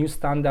 It's a new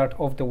standard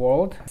of the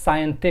world,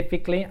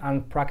 scientifically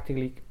and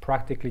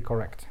practically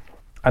correct.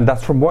 And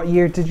that's from what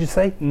year did you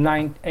say?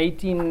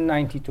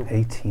 1892.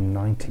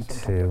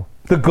 1892.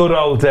 The good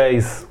old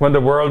days when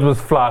the world was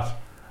flat.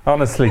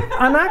 Honestly.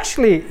 And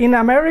actually, in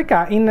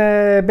America, in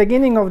the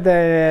beginning of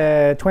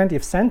the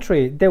 20th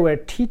century, they were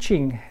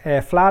teaching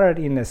flat earth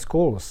in the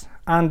schools.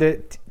 And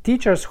the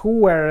teachers who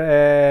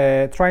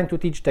were trying to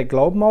teach the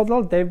globe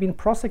model, they've been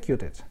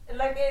prosecuted.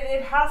 Like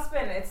it has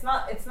been. It's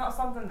not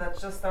something that's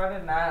just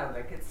started now.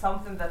 Like it's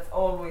something that's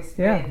always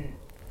been.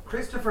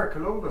 Christopher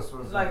Columbus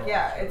was like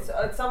it's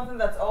something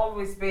that's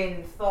always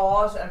been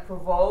thought and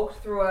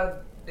provoked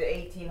throughout the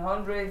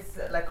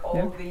 1800s, like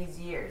all these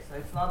years. So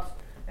it's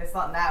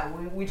not now.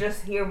 We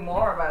just hear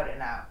more about it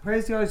now.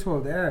 Where's the ice wall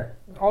there?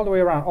 All the way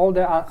around, all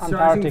the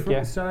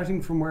Antarctic.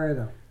 Starting from where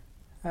though?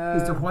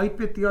 Is the white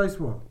bit the ice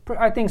wall?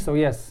 I think so,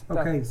 yes.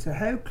 Okay, so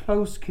how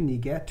close can you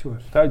get to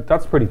it?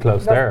 That's pretty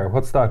close there.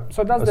 What's that?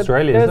 So that's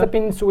Australia, there's the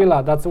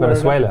peninsula. That's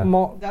Venezuela.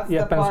 That's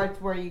the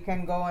part where you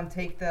can go and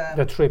take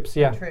the trips,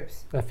 the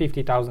trips. The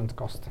 50,000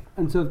 cost.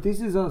 And so if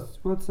this is us,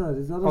 what's that?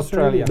 Is that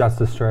Australia? That's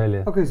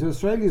Australia. Okay, so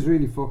Australia's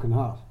really fucking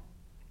hot.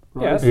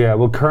 Right? Yes. Yeah,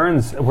 well,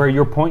 Cairns, where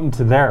you're pointing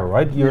to there,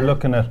 right? You're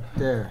looking at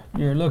there.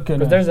 You're looking.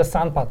 But there's a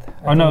sandpath.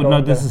 Oh no,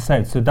 this is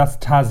south. So that's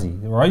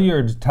Tassie, right?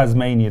 You're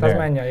Tasmania there.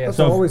 Tasmania, yes. That's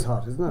so always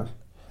hot, isn't it?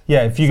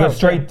 Yeah, if you go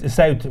straight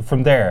south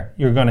from there,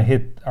 you're going to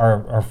hit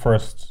our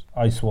first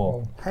ice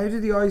wall. How do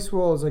the ice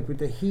walls, like with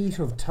the heat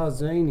of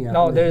Tasmania?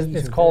 No,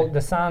 it's called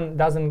the sun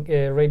doesn't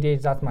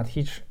radiate that much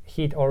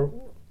heat, or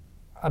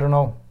I don't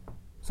know.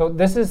 So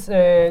this is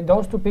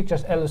those two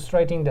pictures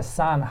illustrating the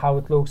sun, how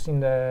it looks in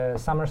the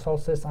summer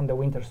solstice and the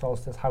winter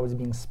solstice, how it's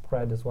being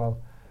spread as well.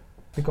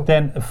 Because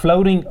then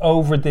floating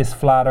over this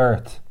flat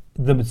Earth,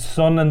 the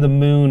sun and the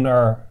moon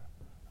are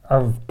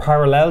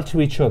parallel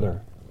to each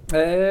other.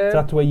 Is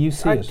that the way you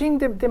see it? I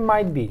think they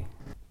might be.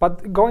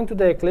 But going to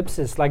the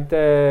eclipses, like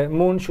the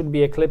moon should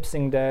be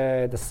eclipsing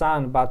the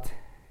sun, but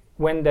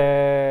when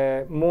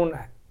there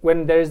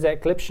is the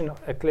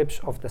eclipse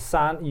of the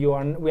sun,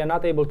 we are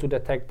not able to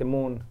detect the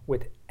moon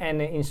with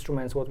any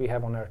instruments what we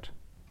have on Earth.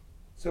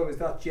 So is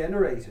that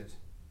generated?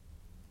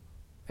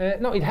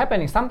 No, it's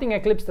happening. Something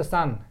eclipses the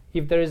sun.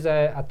 If there is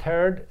a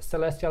third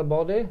celestial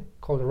body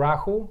called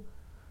Rahu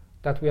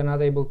that we are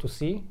not able to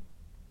see,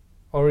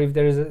 or if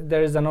there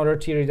is another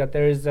theory that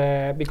there is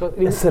because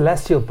a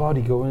celestial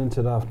body, go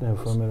into that now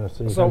for a minute.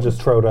 So you can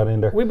just throw that in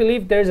there. We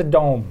believe there is a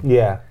dome.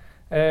 Yeah.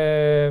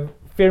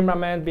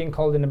 Firmament being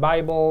called in the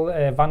Bible,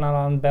 Van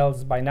Allen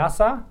belts by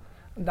NASA.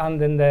 and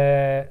then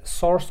the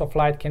source of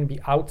light can be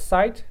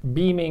outside,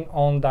 beaming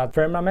on that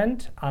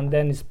firmament, and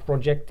then it's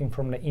projecting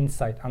from the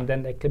inside, and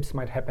then the eclipse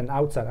might happen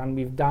outside. And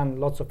we've done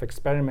lots of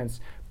experiments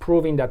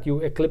proving that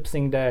you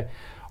eclipsing the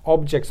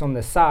objects on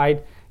the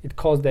side, it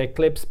caused the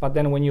eclipse, but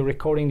then when you're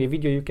recording the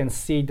video, you can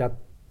see that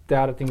the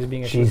other thing is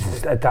being eclipsed.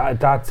 Jesus,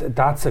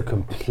 that's a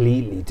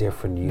completely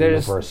different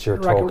universe you're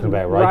like talking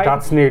about, right?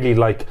 That's nearly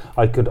like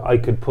I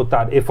could put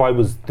that, if I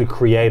was the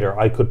creator,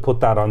 I could put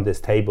that on this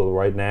table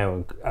right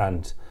now,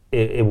 and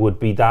it would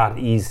be that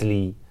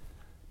easily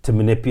to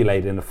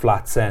manipulate in a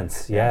flat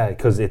sense,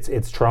 because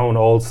it's thrown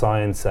all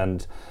science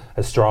and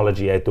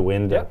astrology out the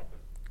window. Yeah.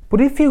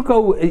 But if you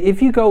go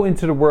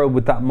into the world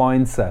with that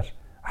mindset,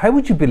 how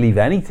would you believe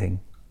anything?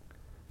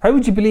 How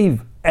would you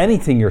believe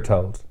anything you're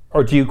told?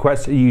 Or do you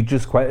question? You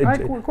just I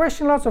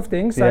question lots of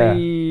things. Yeah.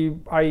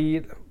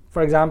 I,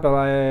 for example,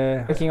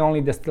 drinking only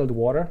distilled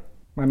water.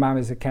 My mom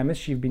is a chemist.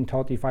 She's been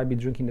taught if I be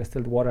drinking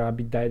distilled water, I'll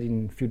be dead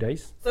in a few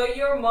days. So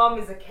your mom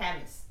is a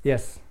chemist?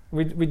 Yes,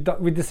 we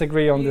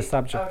disagree on this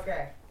subject.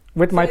 Okay.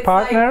 With So my it's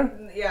partner.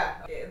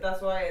 like,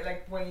 that's why,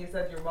 like, when you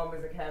said your mom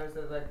is a chemist, I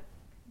was like,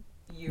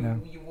 you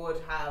would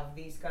have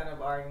these kind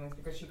of arguments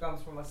because she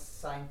comes from a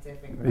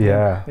scientific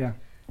background. Yeah.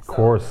 Of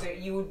course. So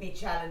you would be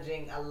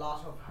challenging a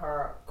lot of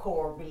her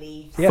core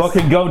beliefs. Yes.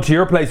 Fucking go to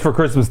your place for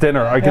Christmas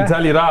dinner, I can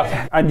tell you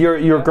that. And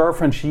your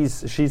girlfriend,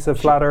 she's a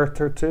flat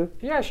earther too?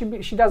 Yeah,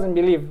 she doesn't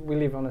believe we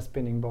live on a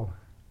spinning ball.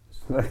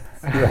 Right.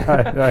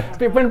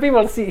 When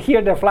people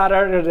hear the flat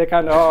earther, they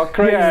kind of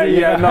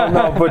crazy.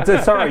 No, but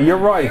sorry, you're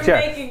right. You're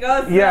making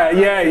us Yeah.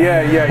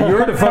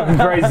 You're the fucking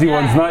crazy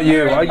ones, not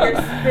you.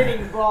 You're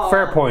spinning ball.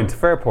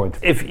 Fair point.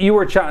 If you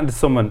were chatting to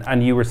someone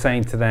and you were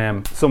saying to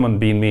them, someone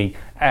being me,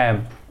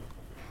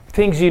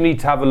 things you need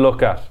to have a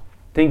look at,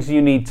 things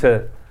you need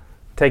to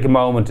take a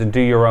moment and do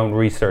your own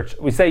research.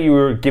 We say you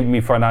were giving me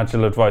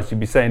financial advice,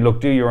 you'd be saying,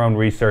 look, do your own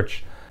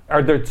research.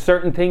 Are there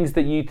certain things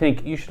that you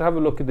think you should have a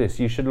look at this,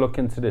 you should look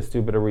into this, do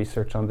a bit of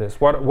research on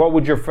this? What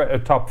would your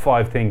top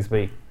 5 things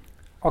be?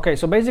 Okay,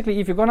 so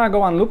basically if you're gonna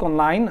go and look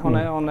online on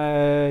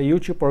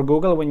YouTube or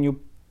Google, when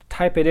you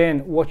type it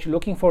in what you're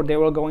looking for, they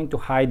will going to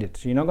hide it,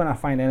 so you're not gonna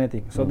find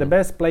anything. So the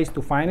best place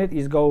to find it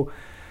is go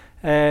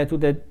to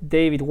the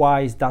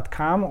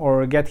davidwise.com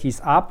or get his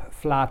app,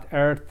 Flat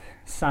Earth,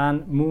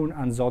 Sun, Moon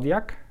and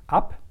Zodiac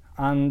app,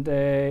 and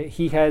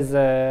he has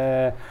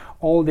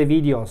all the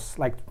videos,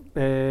 like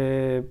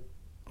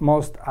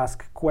most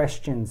asked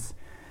questions,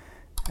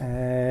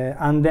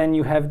 and then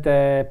you have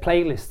the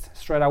playlist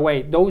straight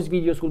away. Those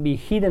videos will be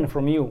hidden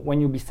from you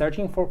when you be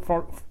searching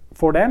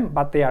for them,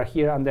 but they are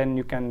here and then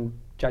you can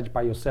judge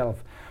by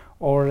yourself.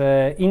 Or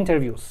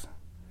interviews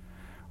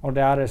or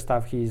the other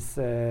stuff he's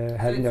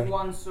having there.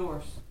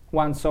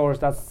 One source,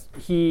 that's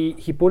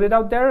he put it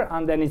out there,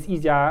 and then it's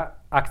easier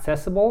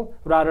accessible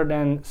rather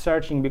than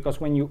searching,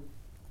 because when you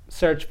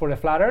search for the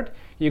flat earth,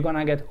 you're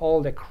gonna get all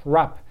the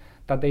crap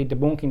that they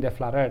debunk in the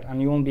flat earth,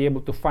 and you won't be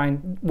able to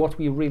find what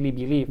we really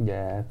believe.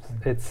 Yeah,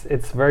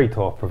 it's very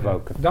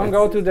thought-provoking. Don't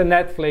go to the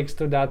Netflix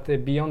to that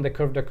Beyond the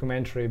Curve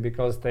documentary,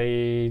 because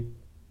they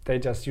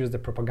just use the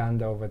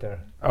propaganda over there.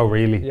 Oh,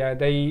 really? Yeah,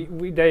 the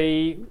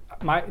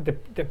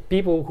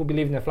people who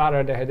believe in the flat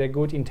earth, they had their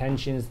good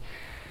intentions.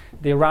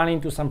 They ran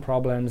into some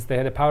problems. They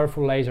had a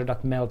powerful laser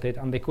that melted,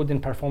 and they couldn't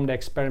perform the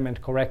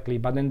experiment correctly.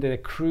 But then the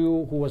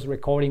crew who was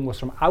recording was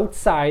from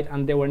outside,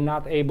 and they were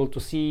not able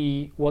to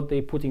see what they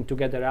putting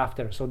together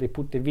after. So they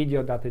put the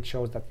video that it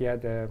shows that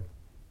the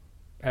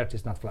Earth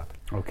is not flat.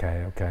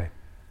 Okay.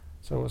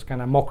 So it was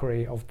kind of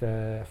mockery of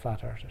the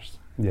flat earthers.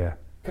 Yeah.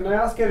 Can I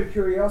ask out of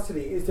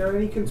curiosity, is there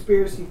any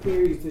conspiracy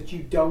theories that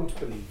you don't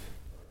believe?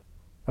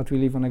 That we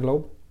live on a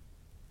globe?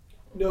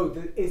 No,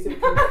 is it...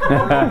 Very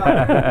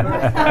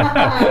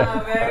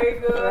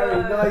good.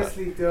 Very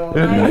nicely done.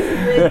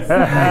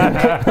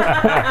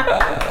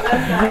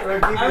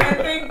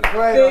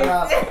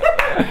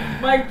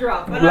 Mic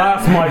drop.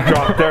 Last mic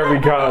drop, there we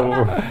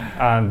go.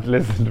 And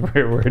listen,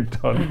 we're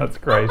done. That's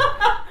great.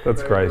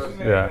 That's great.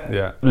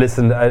 Yeah.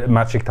 Listen,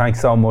 Maciek,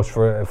 thanks so much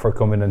for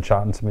coming and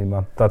chatting to me,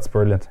 man. That's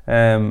brilliant.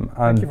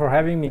 Thank you for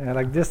having me.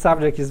 Like, this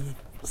subject is,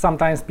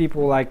 sometimes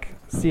people like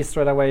see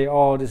straight away,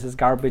 oh, this is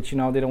garbage, they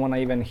don't want to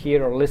even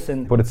hear or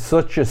listen. But it's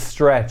such a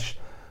stretch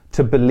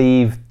to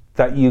believe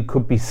that you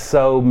could be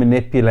so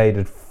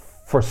manipulated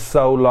for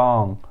so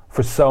long,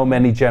 for so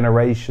many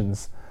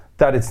generations,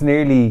 that it's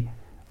nearly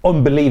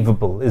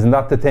unbelievable. Isn't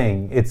that the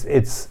thing?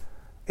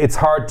 It's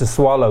hard to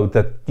swallow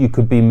that you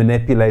could be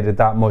manipulated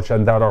that much,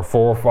 and that our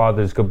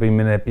forefathers could be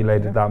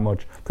manipulated that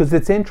much. Because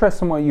it's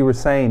interesting what you were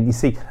saying. You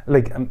see,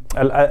 like,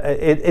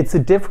 it's a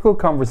difficult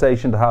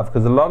conversation to have,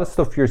 because a lot of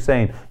stuff you're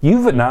saying,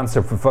 you've an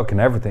answer for fucking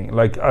everything.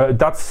 Like,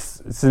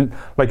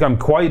 I'm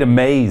quite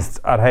amazed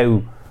at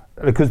how,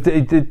 because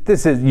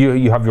this is,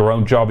 you have your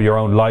own job, your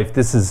own life.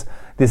 This is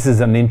this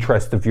is an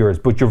interest of yours,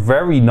 but you're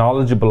very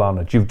knowledgeable on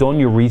it. You've done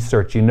your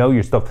research, you know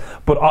your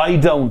stuff. But I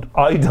don't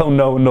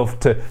know enough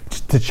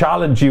to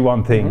challenge you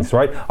on things,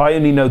 right? I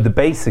only know the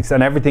basics,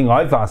 and everything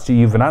I've asked you,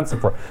 you've an answer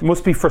for. It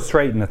must be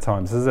frustrating at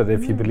times, is it,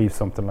 if you believe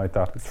something like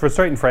that? It's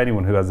frustrating for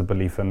anyone who has a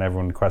belief and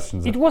everyone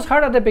questions it. It was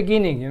hard at the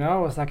beginning, you know.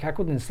 It was like I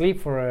couldn't sleep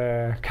for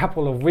a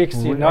couple of weeks,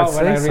 you know,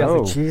 when I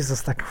realized, like,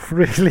 Jesus, like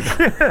really.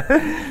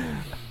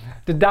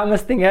 The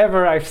dumbest thing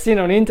ever I've seen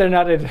on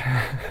internet.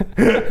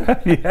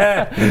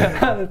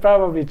 Yeah, it's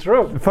probably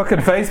true. Fucking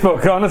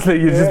Facebook, honestly,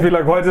 you'd just be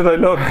like, why did I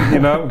look? You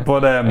know,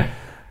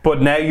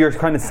 but now you're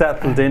kind of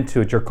settled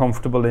into it. You're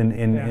comfortable in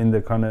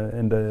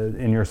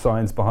your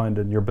science behind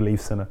it, and your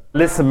beliefs in it.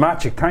 Listen,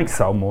 Maciek, thanks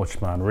so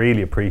much, man.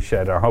 Really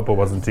appreciate it. I hope it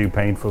wasn't too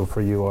painful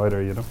for you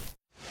either. You know.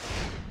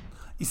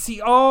 You see,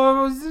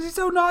 he's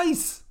so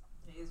nice.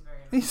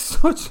 He's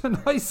such a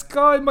nice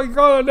guy. My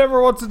God, I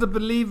never wanted to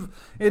believe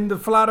in the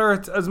flat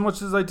earth as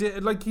much as I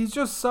did. Like, he's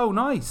just so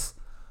nice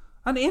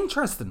and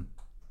interesting,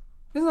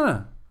 isn't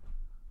it?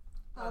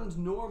 And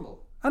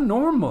normal. And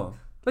normal.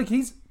 Like,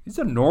 he's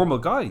a normal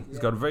guy. He's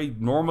got a very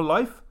normal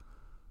life.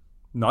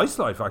 Nice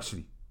life,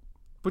 actually.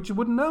 But you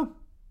wouldn't know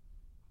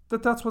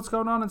that that's what's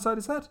going on inside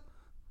his head.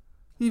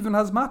 He even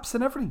has maps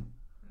and everything.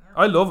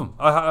 I love him.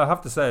 I have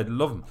to say, I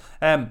love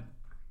him.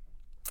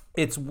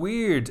 It's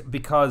weird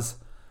because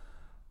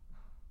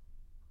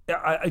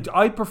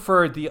I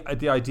prefer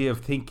the idea of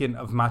thinking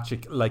of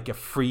Maciek like a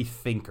free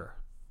thinker.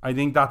 I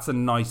think that's a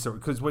nicer,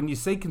 because when you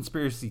say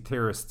conspiracy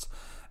theorists,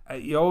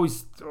 you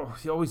always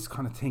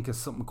kind of think of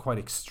something quite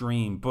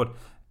extreme. But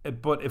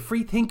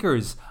free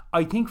thinkers,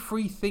 I think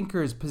free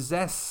thinkers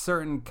possess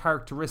certain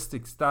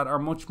characteristics that are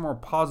much more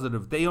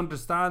positive. They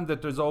understand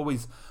that there's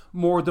always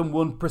more than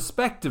one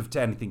perspective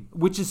to anything,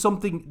 which is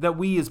something that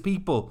we as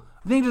people,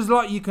 I think there's a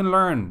lot you can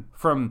learn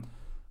from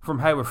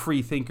how a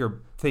free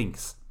thinker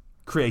thinks.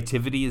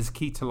 Creativity is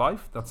key to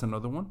life. That's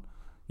another one.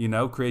 You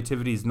know,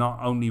 creativity is not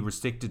only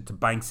restricted to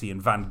Banksy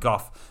and Van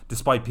Gogh,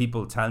 despite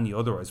people telling you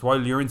otherwise.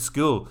 While you're in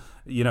school,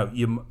 you know,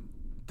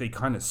 they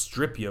kind of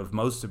strip you of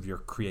most of your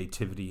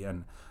creativity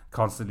and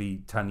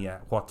constantly telling you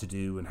what to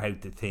do and how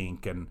to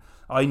think. And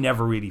I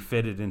never really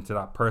fitted into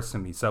that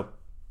personally. So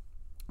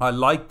I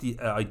like the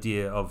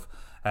idea of,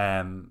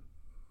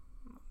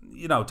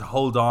 you know, to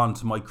hold on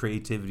to my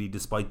creativity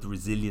despite the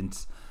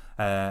resilient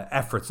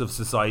efforts of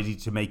society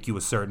to make you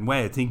a certain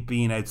way. I think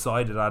being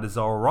outside of that is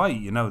all right.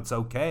 You know, it's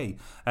okay.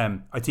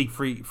 I think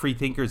free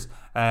thinkers,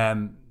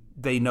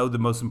 they know the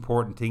most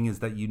important thing is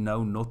that you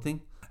know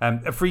nothing.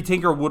 A free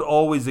thinker would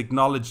always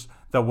acknowledge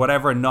that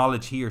whatever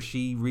knowledge he or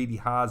she really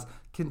has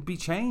can be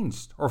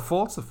changed or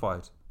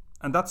falsified.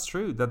 And that's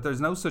true, that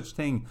there's no such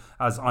thing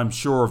as I'm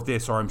sure of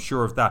this or I'm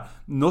sure of that.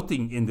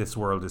 Nothing in this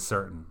world is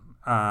certain.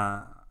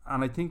 And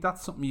I think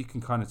that's something you can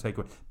kind of take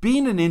away.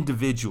 Being an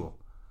individual,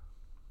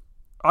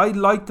 I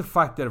like the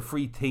fact that a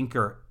free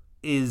thinker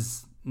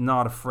is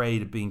not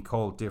afraid of being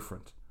called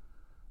different.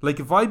 Like,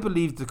 if I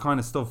believed the kind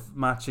of stuff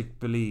Maciek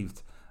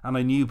believed, and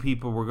I knew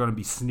people were going to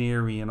be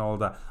sneery and all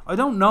that, I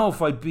don't know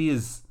if I'd be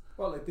as...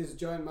 Well, like this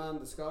giant man in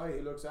the sky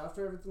who looks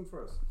after everything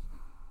for us.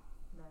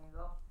 There you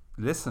go.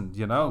 Listen,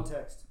 you know.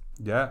 Context.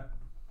 Yeah.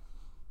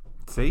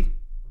 See?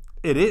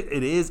 It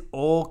is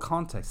all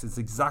context. It's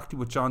exactly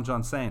what John's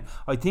saying.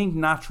 I think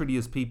naturally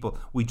as people,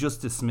 we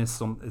just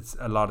dismiss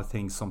a lot of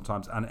things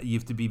sometimes, and you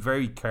have to be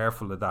very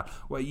careful of that.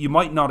 Well, you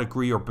might not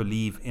agree or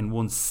believe in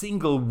one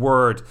single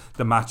word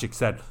that Maciek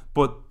said,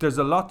 but there's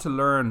a lot to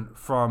learn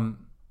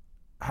from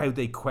how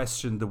they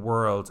question the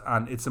world,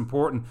 and it's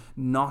important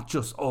not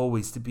just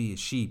always to be a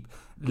sheep.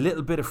 A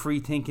little bit of free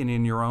thinking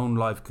in your own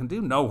life can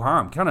do no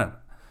harm, can it?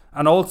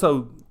 And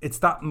also, it's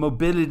that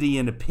mobility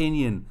in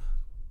opinion.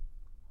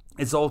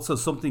 It's also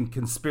something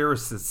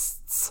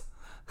conspiracists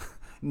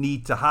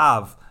need to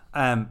have,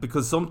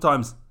 because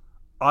sometimes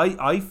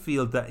I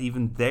feel that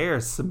even they're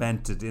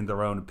cemented in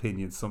their own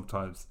opinions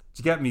sometimes.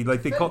 Do you get me?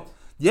 Like they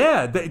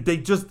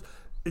just,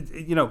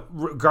 you know,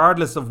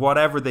 regardless of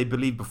whatever they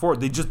believed before,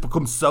 they just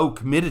become so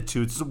committed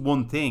to it's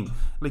one thing.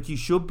 Like, you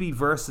should be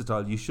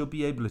versatile. You should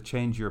be able to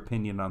change your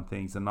opinion on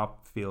things and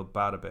not feel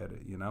bad about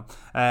it, you know.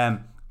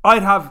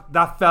 I'd have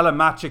that fella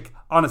Maciek,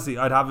 honestly,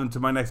 I'd have him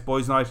to my next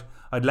boys' night.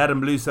 I'd let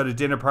him loose at a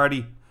dinner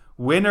party.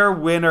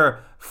 Winner,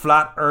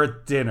 flat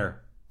earth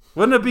dinner.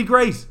 Wouldn't it be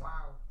great? Wow.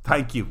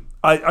 Thank you.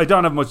 I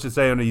don't have much to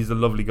say on it. He's a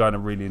lovely guy and I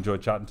really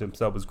enjoyed chatting to him,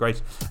 so it was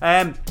great.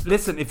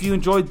 Listen, if you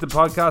enjoyed the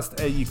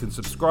podcast, you can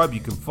subscribe, you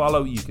can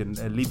follow, you can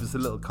leave us a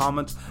little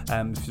comment.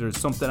 If there's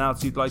something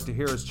else you'd like to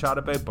hear us chat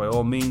about, by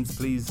all means,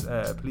 please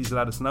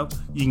let us know.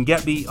 You can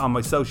get me on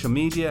my social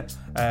media,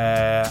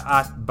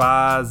 at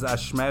Baz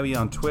Ashmawi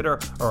on Twitter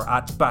or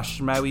at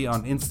Bashmawi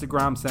on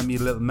Instagram. Send me a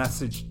little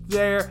message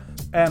there.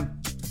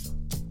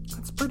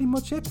 That's pretty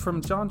much it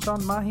from John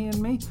Mahy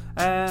and me.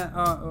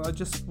 I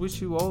just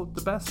wish you all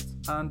the best,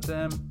 and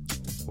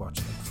watch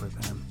out for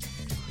them.